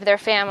tribe, their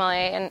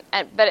family,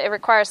 but it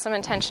requires some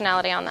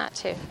intentionality on that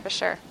too, for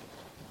sure.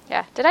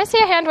 Yeah. Did I see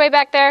a hand way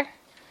back there?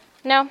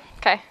 No?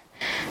 Okay.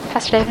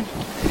 Pastor David.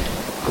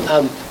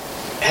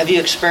 Have you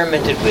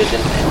experimented with,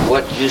 and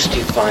what use do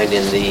you find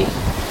in the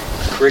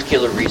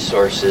curricular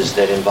resources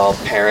that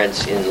involve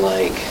parents in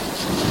like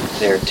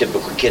their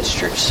typical kids'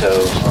 church? So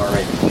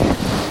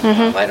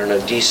RNU, I don't know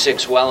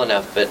D6 well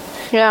enough, but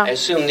I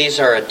assume these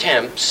are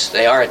attempts.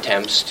 They are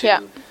attempts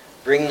to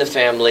bring the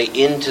family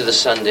into the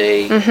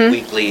Sunday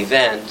weekly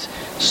event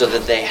so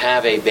that they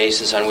have a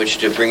basis on which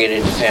to bring it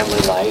into family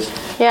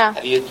life. Yeah.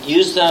 Have you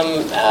used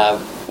them?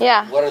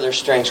 What are their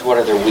strengths? What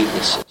are their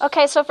weaknesses?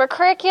 Okay, so for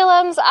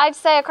curriculums, I'd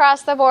say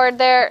across the board,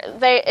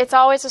 it's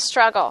always a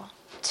struggle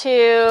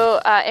to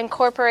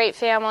incorporate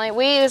family.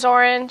 We use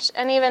Orange,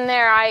 and even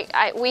there,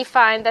 we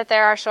find that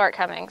there are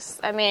shortcomings.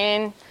 I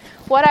mean,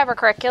 whatever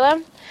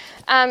curriculum.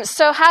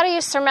 So how do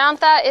you surmount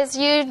that is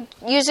you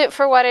use it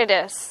for what it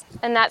is,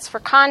 and that's for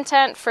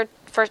content, for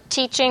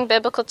teaching,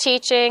 biblical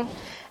teaching,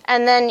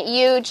 and then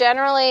you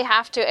generally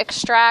have to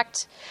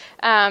extract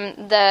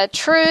the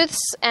truths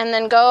and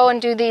then go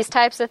and do these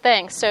types of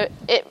things. So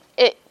it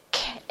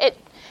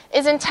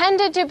is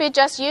intended to be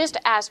just used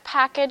as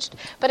packaged,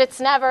 but it's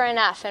never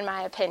enough, in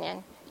my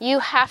opinion. You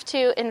have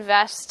to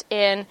invest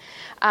in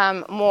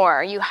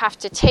more. You have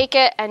to take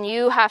it and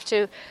you have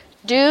to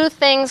do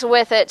things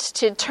with it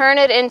to turn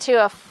it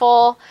into a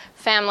full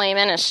family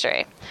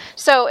ministry.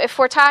 So if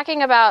we're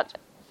talking about,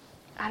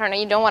 I don't know,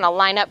 you don't want to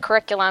line up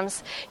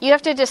curriculums, you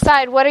have to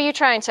decide what are you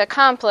trying to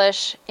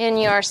accomplish in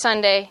your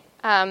Sunday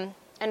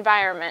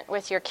environment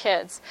with your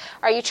kids.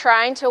 Are you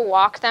trying to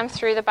walk them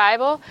through the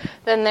Bible?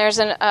 Then there's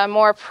a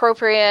more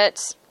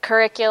appropriate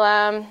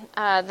curriculum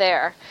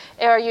there.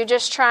 Are you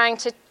just trying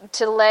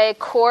to lay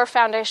core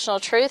foundational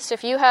truths?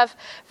 If you have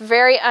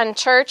very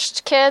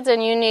unchurched kids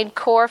and you need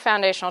core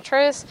foundational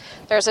truths,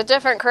 there's a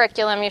different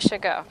curriculum you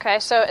should go. Okay,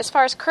 so as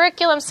far as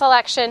curriculum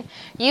selection,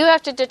 you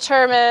have to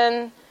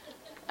determine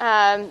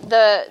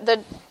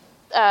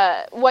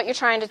what you're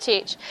trying to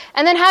teach.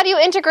 And then how do you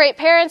integrate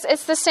parents?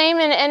 It's the same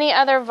in any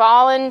other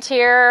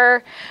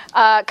volunteer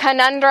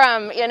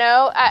conundrum, you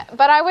know.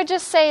 But I would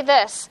just say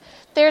this.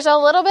 There's a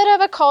little bit of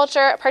a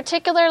culture,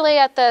 particularly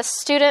at the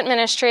student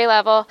ministry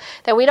level,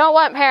 that we don't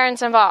want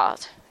parents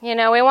involved. You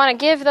know, we want to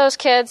give those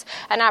kids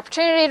an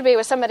opportunity to be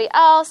with somebody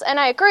else. And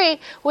I agree,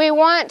 we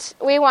want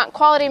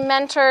quality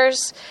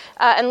mentors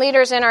and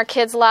leaders in our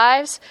kids'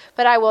 lives,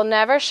 but I will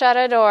never shut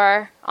a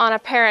door on a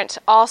parent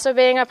also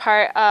being a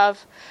part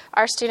of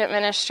our student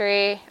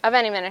ministry, of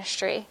any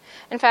ministry.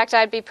 In fact,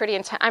 I'm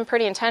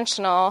pretty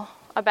intentional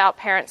about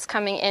parents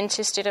coming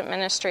into student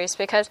ministries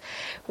because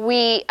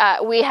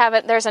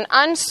there's an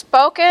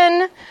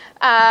unspoken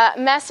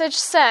message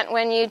sent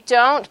when you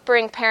don't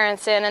bring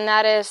parents in, and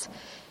that's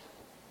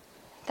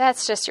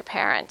just your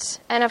parent.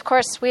 And of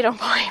course, we don't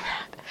believe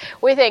that.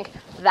 We think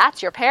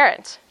that's your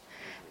parent.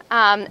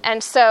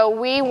 And so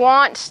we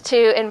want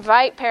to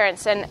invite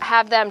parents and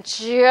have them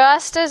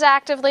just as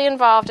actively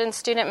involved in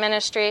student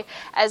ministry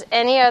as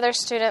any other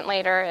student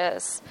leader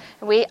is.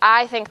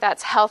 I think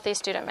that's healthy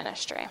student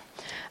ministry.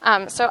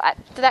 Did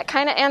that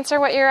kind of answer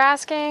what you're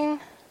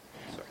asking?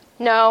 Sorry.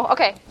 No?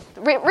 Okay.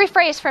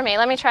 Rephrase for me.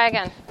 Let me try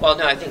again. Well,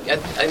 no, I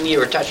think you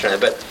were touching on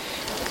it, but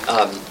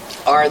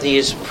are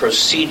these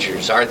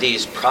procedures, are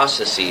these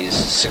processes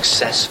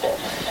successful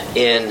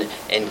in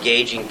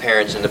engaging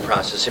parents in the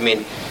process? I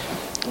mean,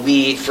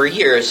 we, for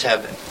years,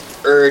 have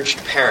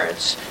urged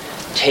parents,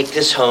 take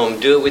this home,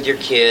 do it with your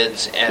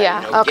kids, and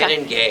get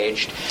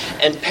engaged.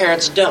 And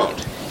parents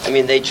don't. I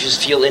mean, they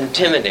just feel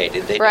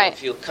intimidated. They don't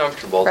feel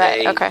comfortable.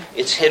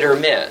 It's hit or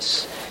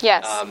miss.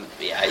 Yes.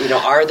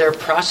 Are there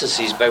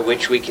processes by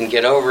which we can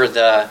get over if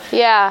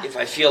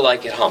I feel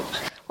like it hump?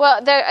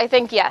 Well, I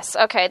think yes.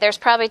 Okay, there's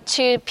probably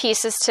two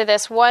pieces to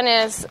this. One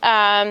is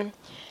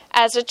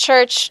as a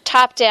church,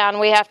 top down,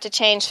 we have to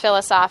change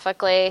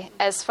philosophically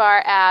as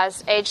far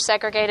as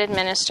age-segregated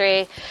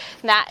ministry.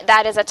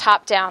 That is a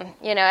top down.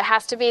 It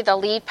has to be the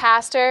lead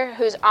pastor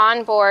who's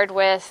on board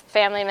with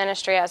family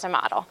ministry as a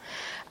model.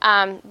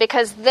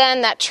 Because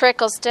then that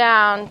trickles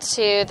down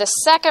to the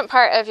second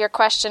part of your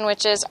question,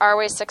 which is, are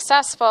we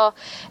successful?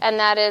 And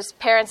that is,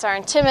 parents are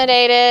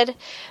intimidated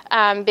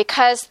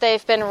because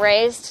they've been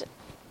raised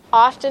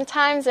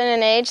oftentimes in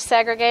an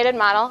age-segregated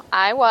model.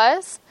 I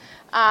was.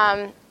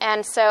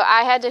 And so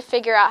I had to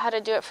figure out how to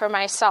do it for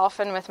myself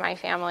and with my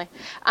family.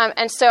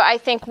 And so I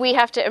think we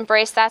have to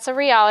embrace that's a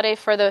reality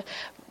for the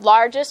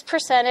largest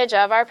percentage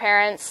of our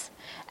parents.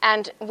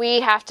 And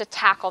we have to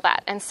tackle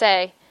that and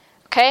say,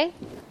 okay,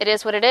 it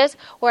is what it is.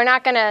 We're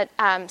not going to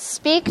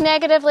speak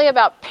negatively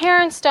about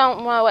parents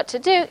don't know what to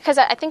do, because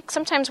I think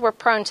sometimes we're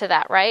prone to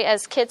that, right?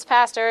 As kids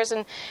pastors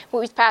and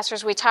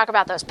pastors, we talk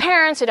about those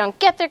parents who don't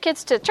get their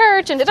kids to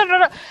church and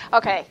da-da-da-da.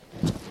 Okay,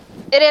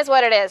 it is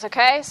what it is,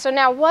 okay? So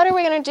now what are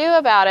we going to do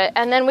about it?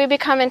 And then we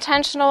become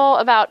intentional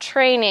about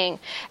training.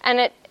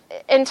 And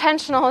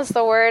intentional is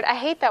the word. I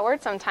hate that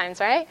word sometimes,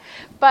 right?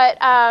 But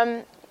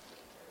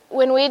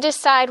when we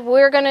decide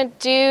we're going to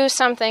do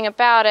something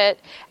about it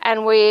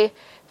and we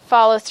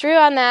follow through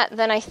on that,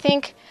 then I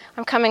think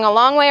I'm coming a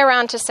long way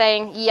around to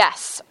saying,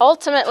 yes,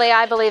 ultimately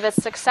I believe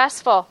it's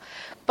successful.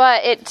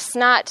 But it's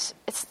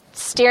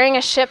steering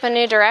a ship a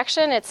new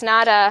direction. It's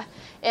not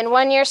in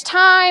 1 year's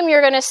time,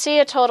 you're going to see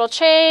a total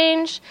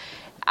change.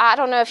 I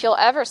don't know if you'll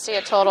ever see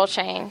a total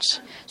change.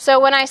 So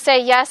when I say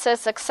yes,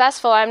 it's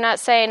successful, I'm not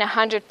saying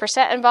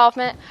 100%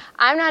 involvement.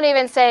 I'm not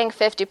even saying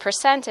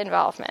 50%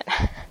 involvement.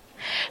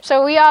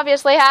 So we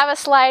obviously have a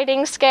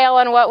sliding scale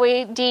on what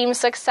we deem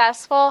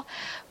successful,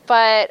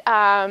 but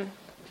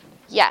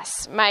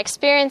yes, my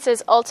experience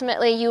is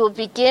ultimately you will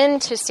begin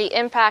to see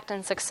impact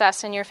and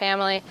success in your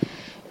family.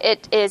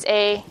 It is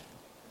a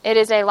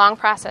long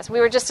process. We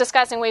were just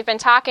discussing, we've been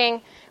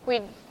talking,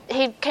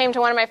 he came to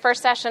one of my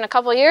first sessions a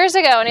couple years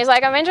ago, and he's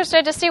like, I'm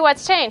interested to see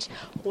what's changed.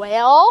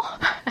 Well,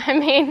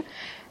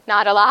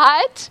 not a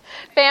lot.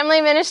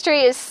 Family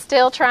ministry is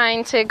still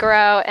trying to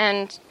grow,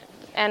 and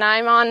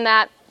I'm on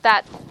that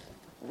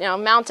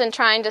mountain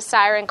trying to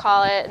siren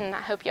call it, and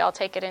I hope you all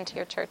take it into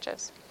your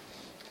churches.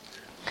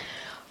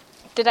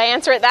 Did I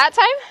answer it that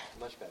time?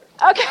 Much better.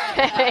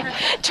 Okay.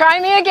 Try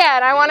me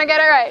again. I want to get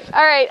it right.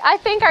 All right. I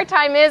think our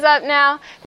time is up now.